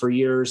focused on for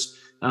years.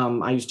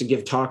 I used to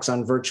give talks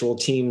on virtual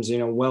teams,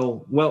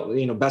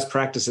 best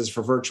practices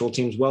for virtual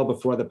teams well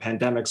before the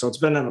pandemic. So it's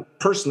been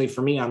personally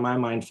for me on my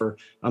mind for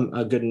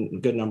a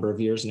good number of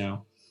years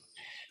now.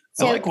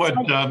 So, I like what.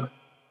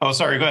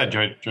 Sorry. Go ahead,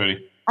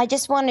 Jodi. I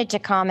just wanted to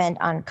comment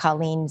on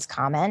Colleen's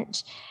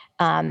comment,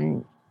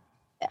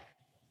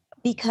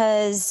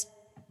 because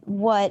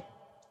I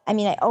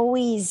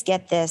always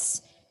get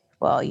this.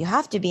 Well, you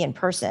have to be in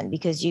person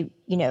because you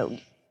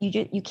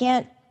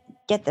can't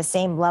get the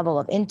same level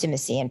of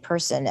intimacy in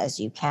person as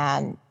you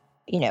can,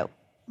 you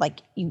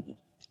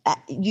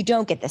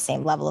don't get the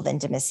same level of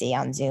intimacy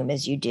on Zoom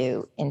as you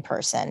do in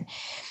person.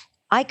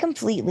 I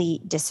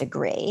completely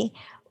disagree.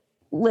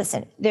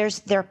 Listen, there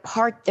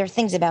are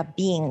things about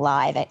being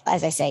live,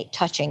 as I say,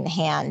 touching the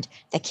hand,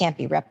 that can't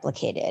be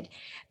replicated.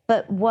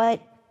 But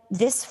what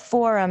this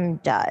forum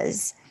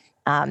does,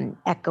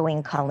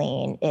 echoing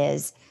Colleen,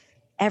 is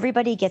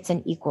everybody gets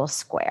an equal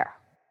square.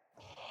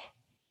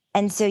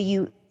 And so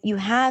you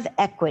have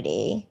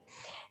equity.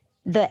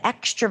 The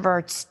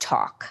extroverts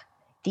talk,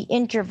 the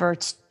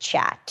introverts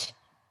chat,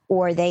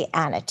 or they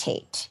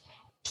annotate.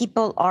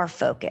 People are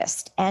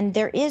focused. And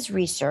there is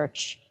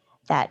research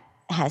that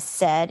has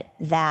said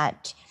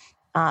that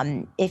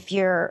if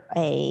you're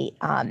a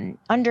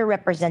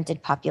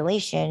underrepresented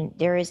population,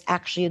 there is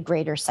actually a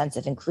greater sense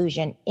of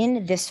inclusion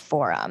in this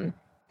forum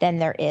than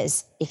there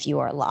is if you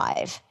are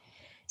live.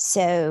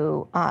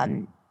 So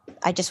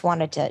I just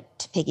wanted to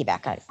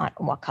piggyback on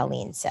what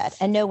Colleen said.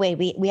 And no way,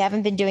 we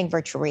haven't been doing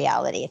virtual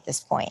reality at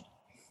this point.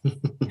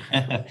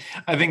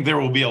 I think there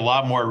will be a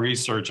lot more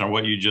research on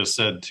what you just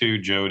said too,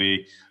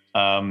 Jodi.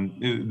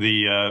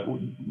 The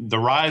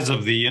rise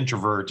of the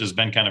introvert has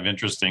been kind of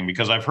interesting,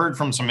 because I've heard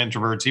from some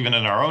introverts, even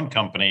in our own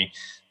company,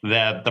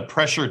 that the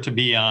pressure to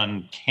be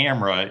on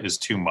camera is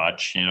too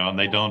much, and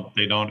they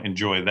don't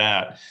enjoy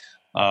that.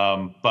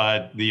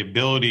 But the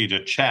ability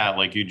to chat,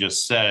 like you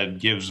just said,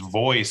 gives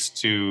voice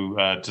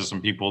to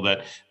some people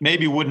that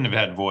maybe wouldn't have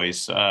had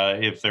voice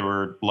if they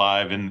were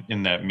live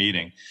in that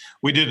meeting.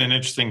 We did an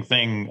interesting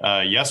thing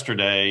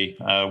yesterday.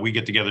 We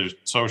get together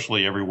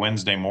socially every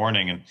Wednesday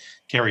morning, and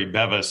Carrie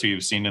Bevis, who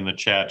you've seen in the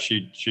chat,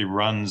 she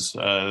runs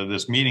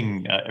this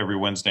meeting every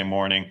Wednesday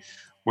morning,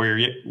 where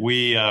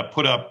we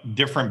put up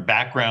different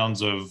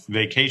backgrounds of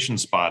vacation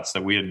spots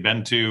that we had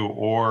been to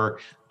or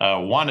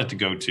wanted to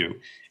go to.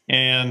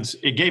 And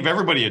it gave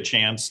everybody a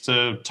chance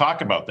to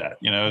talk about that.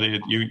 You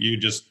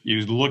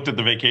looked at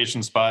the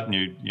vacation spot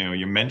and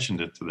you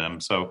mentioned it to them.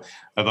 So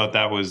I thought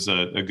that was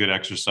a good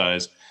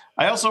exercise.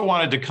 I also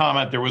wanted to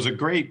comment. There was a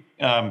great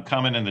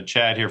comment in the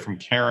chat here from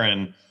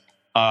Karen.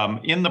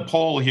 In the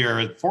poll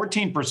here,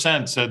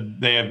 14% said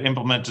they have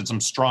implemented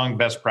some strong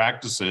best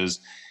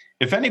practices.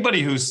 If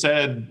anybody who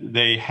said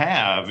they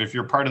have, if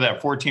you're part of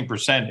that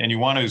 14% and you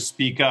want to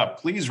speak up,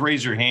 please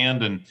raise your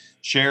hand and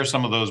share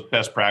some of those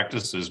best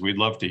practices. We'd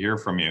love to hear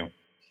from you.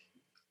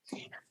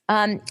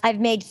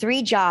 I've made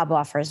 3 job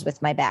offers with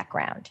my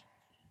background.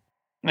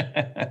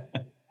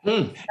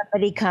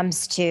 Somebody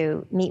comes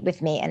to meet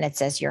with me and it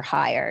says, "You're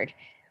hired."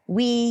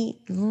 We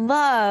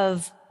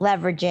love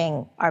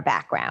leveraging our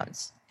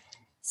backgrounds.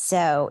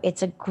 So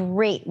it's a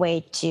great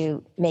way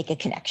to make a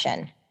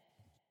connection.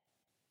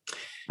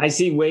 I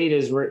see Wade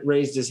has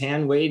raised his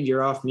hand. Wade,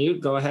 you're off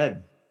mute. Go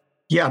ahead.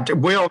 Yeah,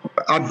 well,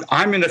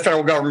 I'm in the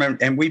federal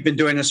government, and we've been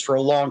doing this for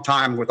a long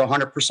time, with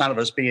 100% of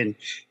us being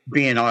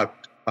on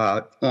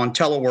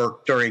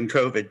telework during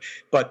COVID.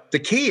 But the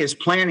key is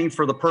planning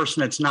for the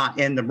person that's not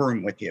in the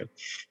room with you,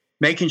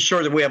 making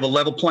sure that we have a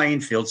level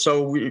playing field.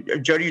 So,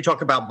 Jodi, you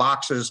talk about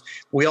boxes.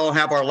 We all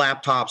have our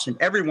laptops, and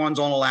everyone's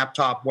on a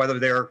laptop, whether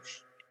they're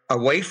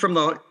away from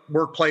the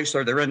workplace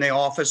or they're in the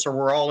office or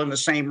we're all in the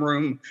same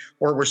room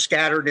or we're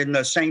scattered in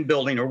the same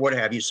building or what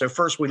have you. So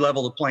first, we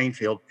level the playing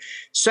field.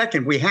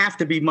 Second, we have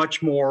to be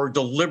much more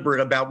deliberate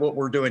about what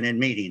we're doing in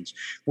meetings.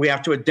 We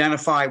have to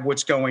identify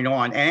what's going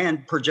on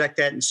and project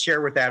that and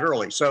share with that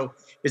early. So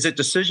is it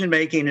decision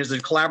making? Is it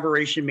a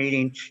collaboration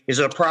meeting? Is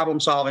it a problem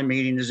solving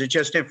meeting? Is it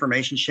just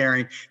information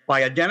sharing?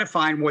 By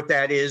identifying what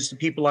that is, the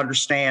people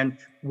understand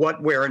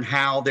what, where, and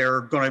how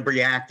they're going to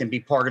react and be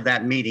part of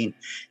that meeting.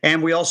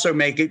 And we also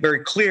make it very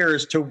clear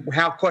as to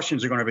how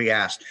questions are going to be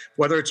asked,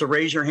 whether it's a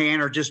raise your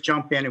hand or just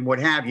jump in and what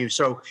have you.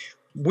 So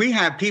we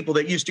have people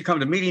that used to come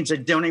to meetings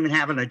that don't even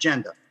have an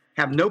agenda,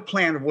 have no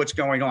plan of what's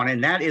going on.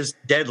 And that is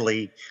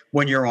deadly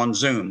when you're on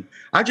Zoom.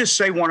 I'll just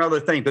say one other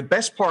thing. The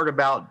best part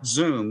about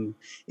Zoom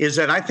is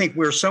that I think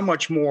we're so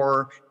much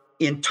more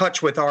in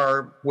touch with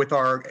our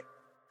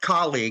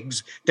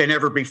colleagues than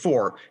ever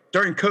before.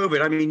 During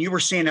COVID, I mean, you were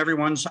seeing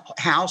everyone's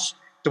house,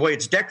 the way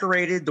it's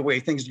decorated, the way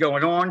things are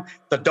going on,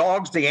 the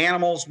dogs, the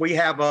animals. We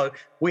have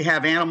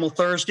Animal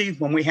Thursday.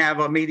 When we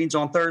have meetings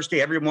on Thursday,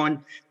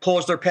 everyone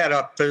pulls their pet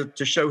up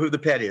to show who the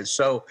pet is.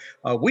 So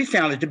we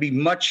found it to be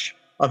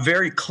a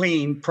very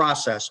clean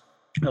process.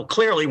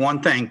 Clearly,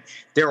 one thing,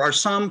 there are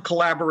some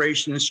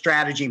collaboration and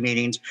strategy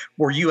meetings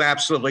where you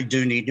absolutely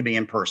do need to be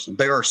in person.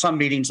 There are some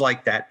meetings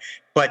like that,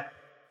 but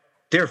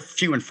they're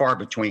few and far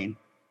between.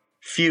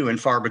 Few and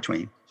far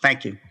between.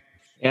 Thank you.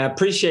 Yeah, I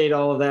appreciate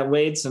all of that,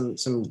 Wade.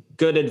 Some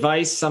good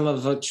advice, some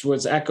of which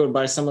was echoed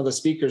by some of the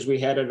speakers we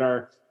had at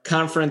our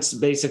conference.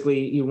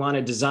 Basically, you want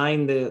to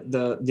design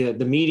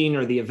the meeting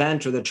or the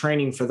event or the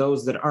training for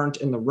those that aren't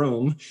in the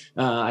room.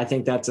 I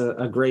think that's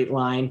a great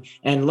line.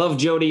 And love,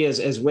 Jodi,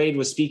 as Wade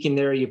was speaking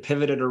there, you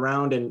pivoted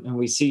around and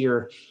we see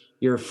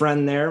your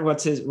friend there.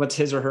 What's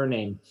his or her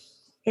name?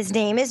 His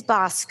name is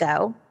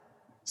Bosco.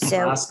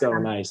 So Bosco,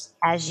 nice.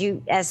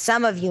 As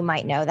some of you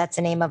might know, that's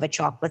the name of a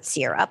chocolate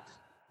syrup.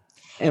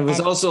 And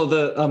was also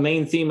the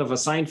main theme of a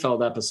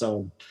Seinfeld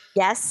episode.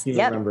 Yes. You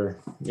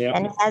remember. Yep.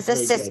 And he has a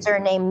sister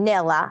named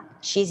Nilla.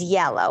 She's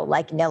yellow,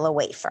 like Nilla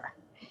wafer.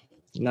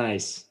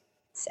 Nice.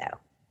 So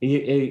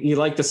you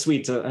like the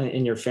sweets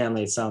in your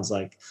family, it sounds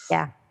like.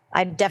 Yeah.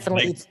 I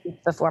definitely eat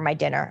sweets before my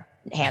dinner,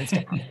 hands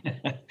down.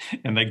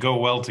 And they go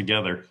well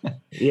together.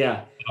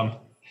 Yeah.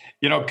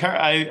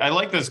 I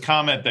like this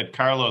comment that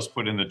Carlos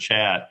put in the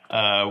chat,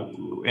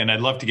 and I'd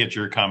love to get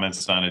your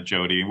comments on it,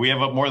 Jodi. We have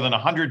more than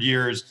 100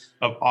 years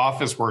of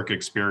office work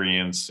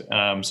experience,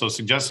 so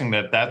suggesting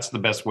that that's the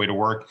best way to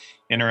work,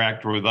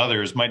 interact with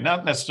others, might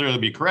not necessarily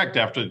be correct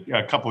after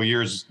a couple of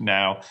years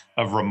now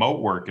of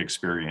remote work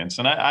experience.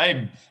 And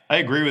I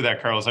agree with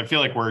that, Carlos. I feel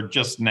like we're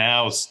just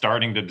now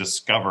starting to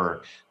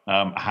discover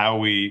how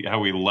we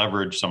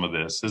leverage some of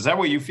this. Is that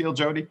what you feel,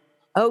 Jodi?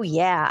 Oh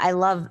yeah, I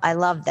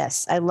love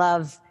this. I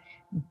love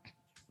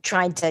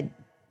trying to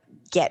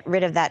get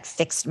rid of that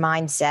fixed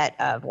mindset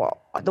of,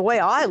 well, the way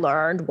I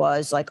learned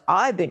was like,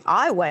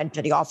 I went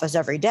to the office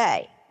every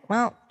day.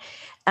 Well,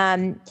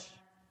 the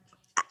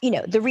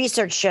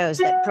research shows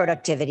that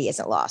productivity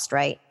isn't lost,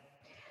 right?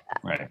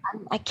 Right.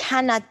 I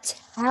cannot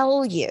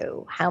tell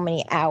you how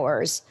many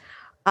hours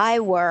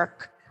I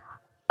work,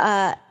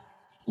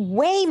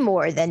 way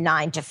more than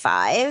 9 to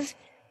 5.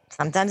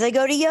 Sometimes I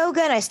go to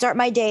yoga and I start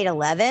my day at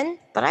 11,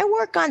 but I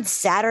work on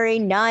Saturday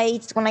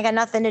nights when I got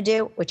nothing to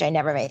do, which I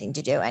never have anything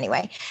to do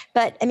anyway.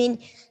 But I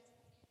mean,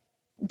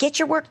 get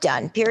your work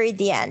done, period,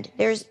 the end.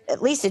 There's,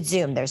 at least at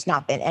Zoom, there's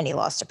not been any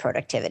loss to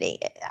productivity,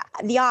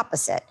 the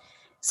opposite.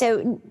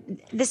 So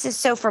this is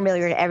so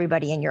familiar to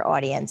everybody in your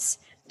audience.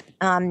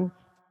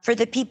 For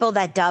the people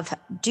that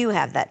do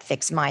have that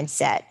fixed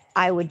mindset,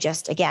 I would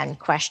just, again,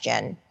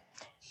 question,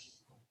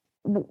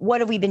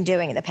 what have we been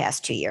doing in the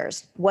past 2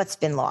 years? What's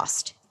been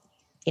lost?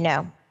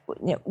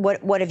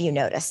 What have you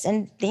noticed?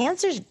 And the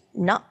answer is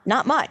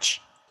not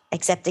much,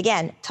 except,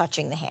 again,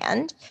 touching the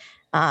hand.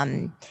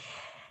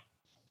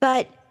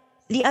 But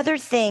the other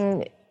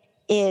thing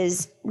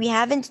is we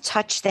haven't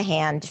touched the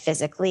hand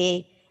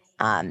physically,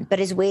 but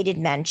as Wade had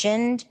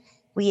mentioned,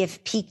 we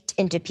have peeked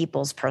into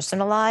people's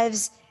personal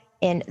lives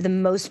in the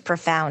most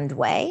profound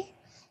way,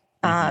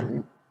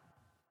 not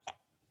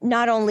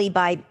only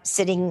by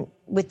sitting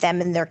with them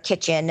in their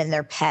kitchen and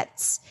their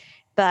pets,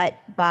 but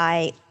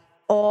by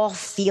all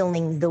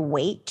feeling the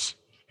weight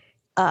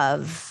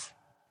of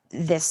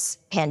this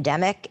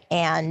pandemic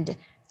and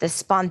the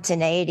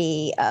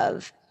spontaneity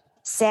of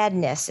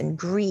sadness and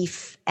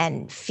grief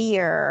and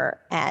fear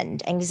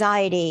and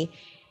anxiety.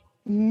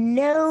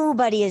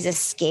 Nobody has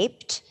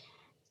escaped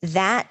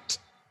that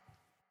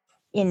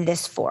in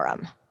this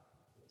forum.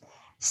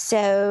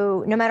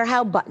 So no matter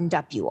how buttoned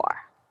up you are.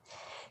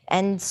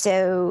 And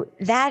so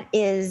that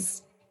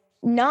is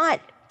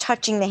not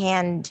touching the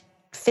hand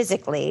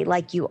physically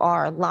like you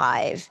are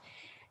live,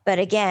 but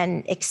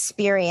again,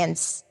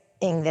 experiencing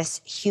this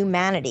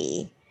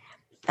humanity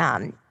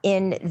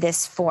in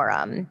this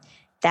forum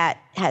that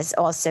has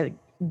also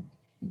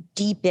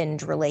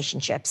deepened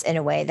relationships in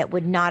a way that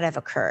would not have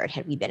occurred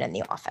had we been in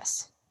the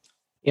office.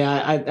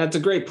 Yeah, that's a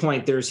great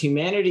point. There's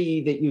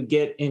humanity that you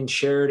get in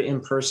shared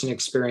in-person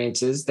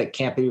experiences that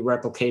can't be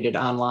replicated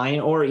online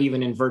or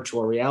even in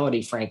virtual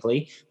reality,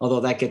 frankly, although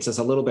that gets us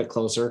a little bit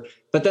closer.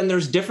 But then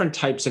there's different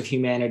types of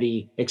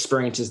humanity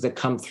experiences that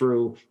come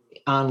through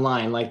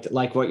online,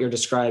 like what you're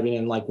describing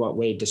and like what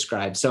Wade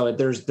described. So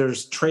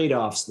there's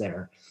trade-offs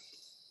there.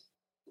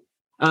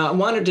 I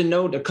wanted to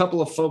note a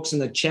couple of folks in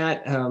the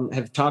chat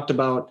have talked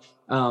about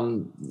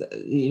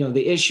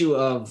the issue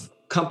of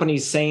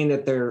companies saying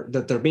that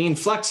they're being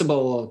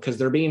flexible because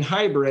they're being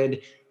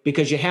hybrid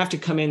because you have to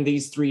come in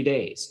these 3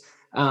 days.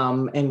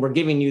 And we're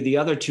giving you the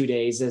other 2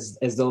 days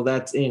as though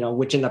that's,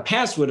 which in the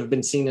past would have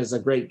been seen as a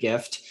great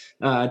gift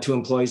to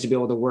employees to be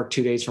able to work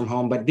 2 days from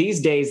home. But these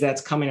days that's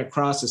coming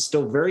across as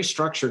still very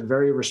structured,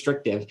 very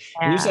restrictive.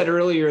 Yeah. And you said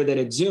earlier that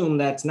at Zoom,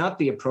 that's not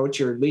the approach.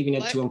 You're leaving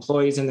it to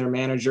employees and their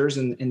managers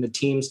and the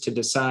teams to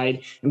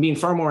decide and being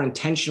far more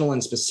intentional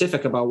and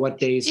specific about what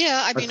days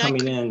are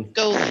coming in.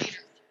 Go later.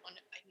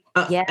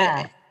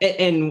 Yeah.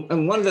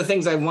 And one of the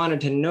things I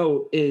wanted to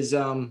note is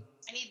I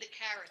need the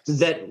carrots.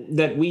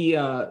 That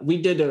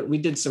we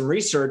did some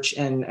research,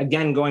 and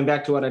again, going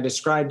back to what I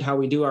described, how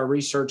we do our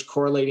research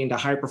correlating to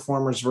high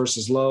performers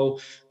versus low,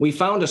 we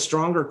found a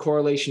stronger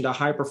correlation to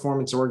high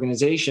performance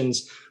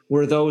organizations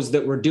were those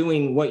that were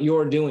doing what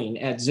you're doing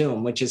at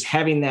Zoom, which is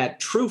having that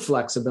true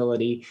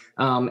flexibility,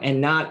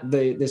 and not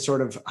the sort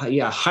of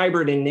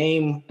hybrid in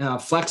name,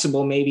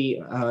 flexible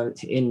maybe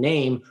in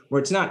name,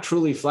 where it's not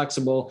truly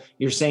flexible.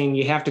 You're saying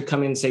you have to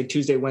come in, say,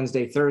 Tuesday,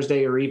 Wednesday,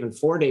 Thursday, or even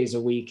 4 days a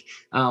week.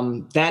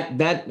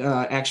 That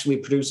actually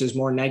produces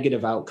more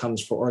negative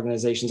outcomes for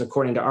organizations,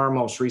 according to our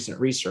most recent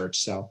research.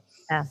 So,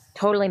 yeah,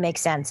 totally makes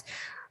sense.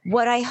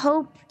 What I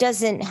hope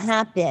doesn't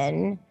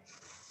happen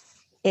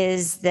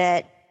is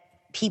that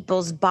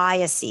people's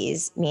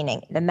biases,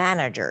 meaning the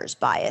manager's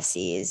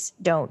biases,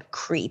 don't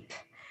creep.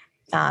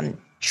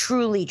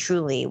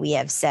 Truly, we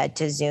have said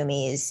to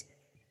Zoomies,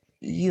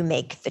 you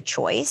make the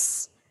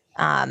choice.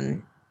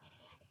 But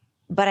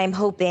I'm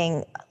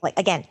hoping, like,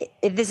 again,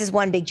 if this is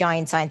one big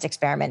giant science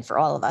experiment for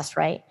all of us,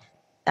 right?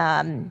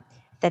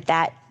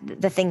 That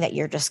the thing that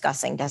you're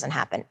discussing doesn't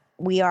happen.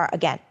 We are,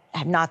 again,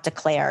 have not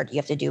declared you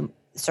have to do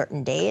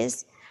certain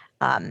days,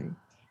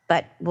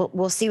 but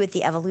we'll see what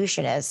the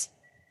evolution is.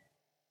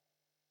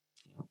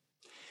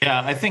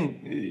 Yeah, I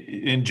think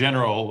in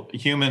general,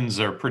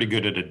 humans are pretty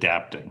good at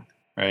adapting,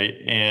 right?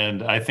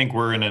 And I think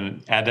we're in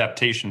an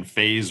adaptation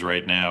phase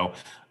right now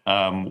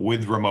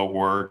with remote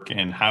work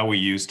and how we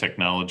use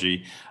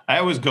technology. I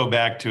always go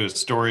back to a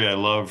story I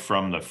love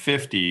from the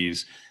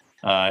 50s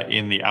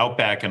in the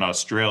outback in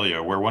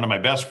Australia, where one of my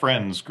best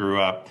friends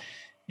grew up.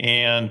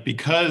 And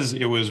because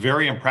it was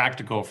very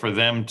impractical for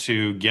them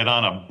to get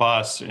on a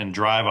bus and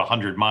drive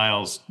 100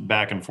 miles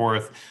back and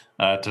forth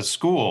to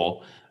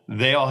school,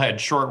 they all had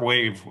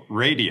shortwave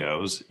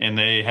radios, and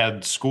they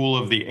had School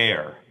of the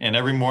Air. And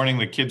every morning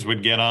the kids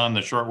would get on the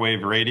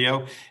shortwave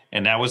radio,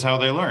 and that was how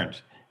they learned.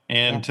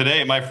 And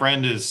today my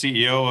friend is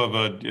CEO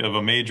of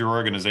a major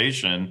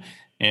organization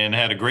and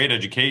had a great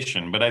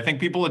education. But I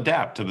think people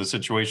adapt to the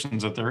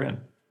situations that they're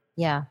in.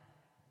 Yeah.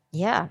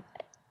 Yeah.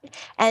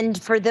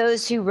 And for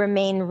those who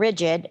remain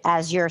rigid,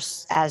 as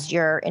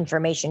your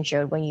information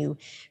showed when you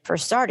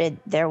first started,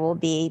 there will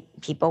be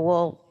people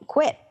will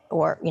quit.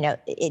 Or,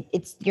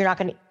 it's you're not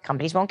going to,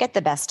 companies won't get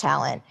the best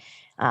talent.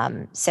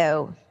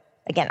 So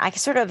again, I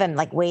sort of am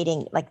like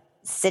waiting, like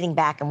sitting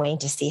back and waiting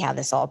to see how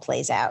this all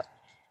plays out.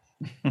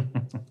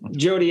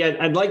 Jodi,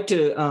 I'd like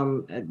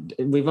to,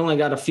 we've only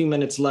got a few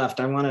minutes left.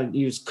 I want to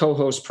use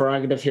co-host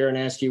prerogative here and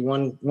ask you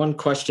one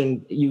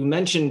question. You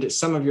mentioned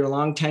some of your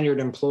long tenured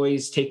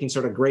employees taking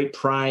sort of great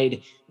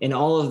pride in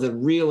all of the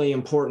really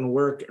important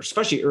work,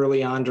 especially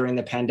early on during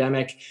the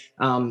pandemic,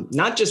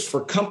 not just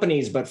for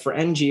companies, but for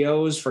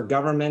NGOs, for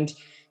government.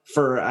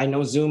 I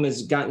know Zoom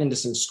has gotten into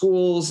some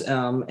schools,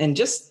 and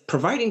just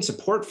providing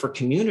support for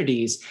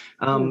communities.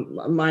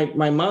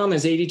 My mom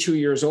is 82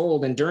 years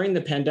old, and during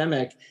the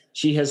pandemic,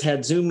 she has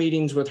had Zoom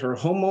meetings with her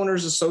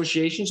homeowners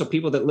association, so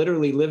people that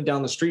literally live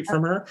down the street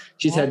from her.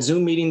 She's had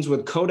Zoom meetings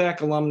with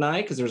Kodak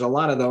alumni, because there's a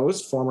lot of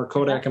those former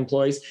Kodak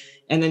employees.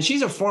 And then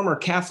she's a former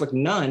Catholic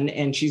nun,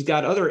 and she's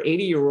got other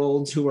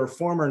 80-year-olds who are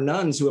former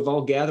nuns who have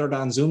all gathered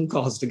on Zoom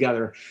calls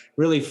together.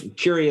 Really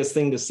curious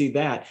thing to see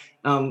that.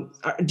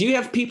 Do you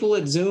have people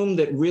at Zoom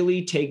that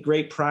really take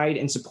great pride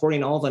in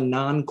supporting all the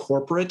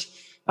non-corporate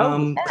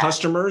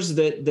customers?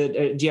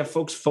 Do you have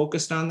folks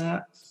focused on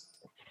that?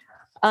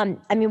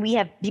 We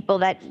have people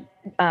that,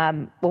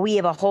 we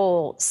have a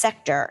whole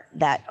sector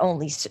that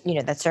only,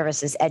 that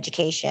services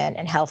education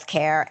and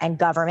healthcare and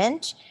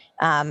government.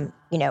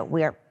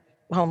 We're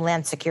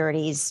Homeland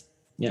Security's,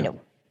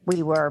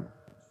 we were,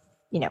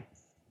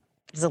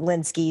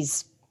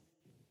 Zelensky's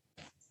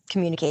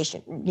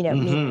communication,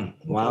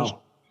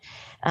 Wow.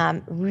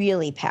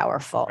 Really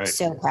powerful, right.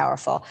 So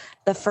powerful.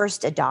 The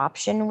first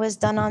adoption was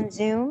done on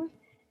Zoom.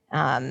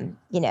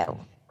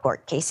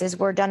 Court cases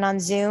were done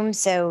on Zoom.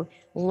 So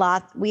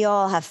we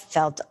all have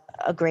felt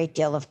a great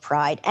deal of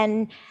pride.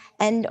 And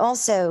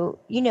also,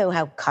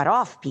 how cut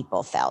off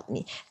people felt.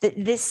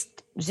 This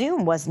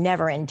Zoom was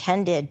never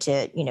intended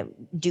to,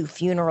 do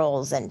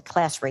funerals and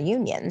class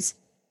reunions.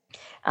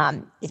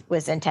 It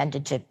was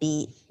intended to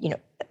be,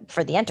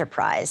 for the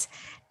enterprise.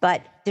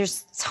 But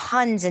there's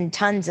tons and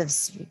tons of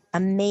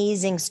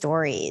amazing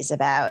stories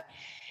about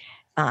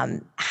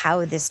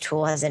how this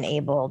tool has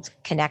enabled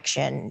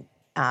connection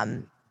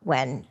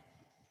when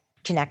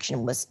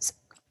connection was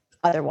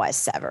otherwise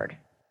severed.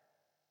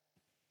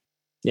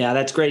 Yeah,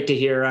 that's great to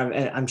hear.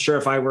 I'm sure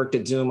if I worked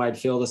at Zoom, I'd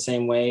feel the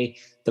same way.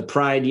 The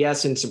pride,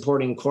 yes, in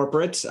supporting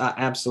corporates,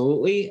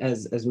 absolutely,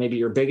 as maybe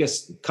your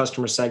biggest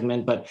customer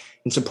segment, but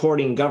in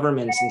supporting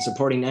governments and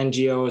supporting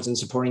NGOs and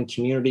supporting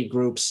community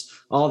groups,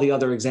 all the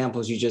other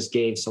examples you just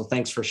gave. So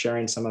thanks for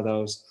sharing some of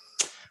those.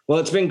 Well,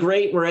 it's been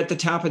great. We're at the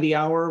top of the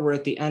hour. We're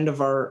at the end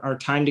of our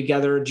time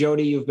together.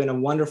 Jodi, you've been a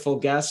wonderful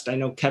guest. I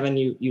know, Kevin,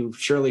 you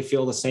surely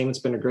feel the same. It's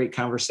been a great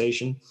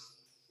conversation.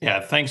 Yeah,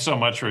 thanks so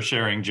much for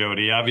sharing,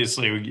 Jodi.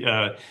 Obviously,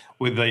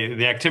 with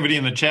the activity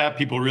in the chat.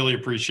 People really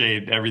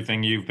appreciate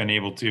everything you've been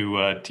able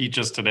to teach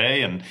us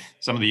today and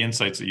some of the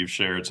insights that you've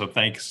shared. So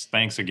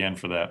thanks again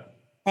for that.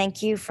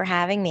 Thank you for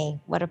having me.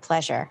 What a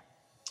pleasure.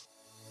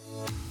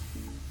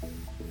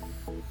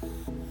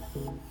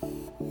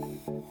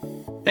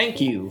 Thank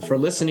you for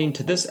listening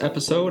to this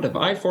episode of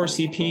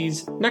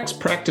I4CP's Next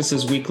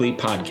Practices Weekly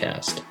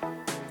podcast.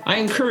 I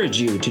encourage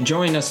you to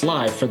join us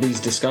live for these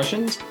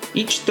discussions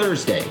each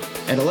Thursday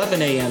at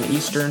 11 a.m.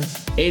 Eastern,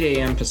 8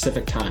 a.m.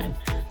 Pacific Time,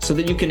 so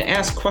that you can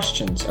ask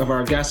questions of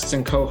our guests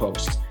and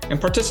co-hosts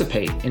and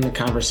participate in the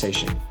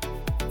conversation.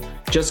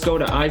 Just go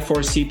to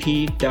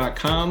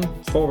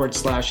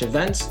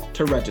i4cp.com/events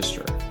to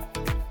register.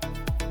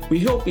 We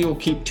hope you will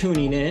keep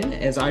tuning in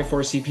as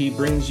I4CP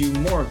brings you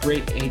more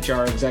great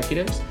HR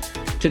executives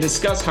to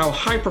discuss how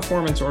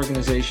high-performance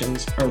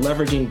organizations are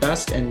leveraging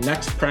best and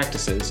next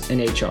practices in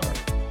HR.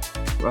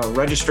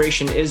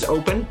 Registration is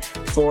open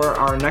for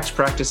our Next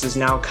Practices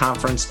Now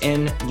conference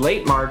in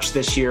late March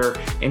this year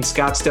in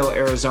Scottsdale,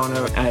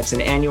 Arizona. It's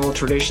an annual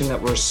tradition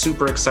that we're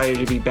super excited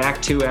to be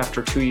back to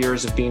after 2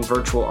 years of being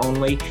virtual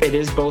only. It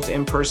is both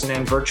in person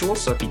and virtual,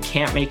 so if you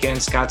can't make it in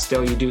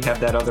Scottsdale, you do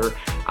have that other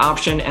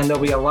option, and there'll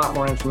be a lot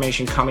more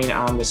information coming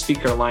on the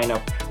speaker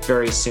lineup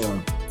very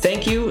soon.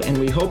 Thank you, and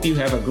we hope you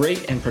have a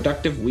great and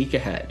productive week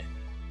ahead.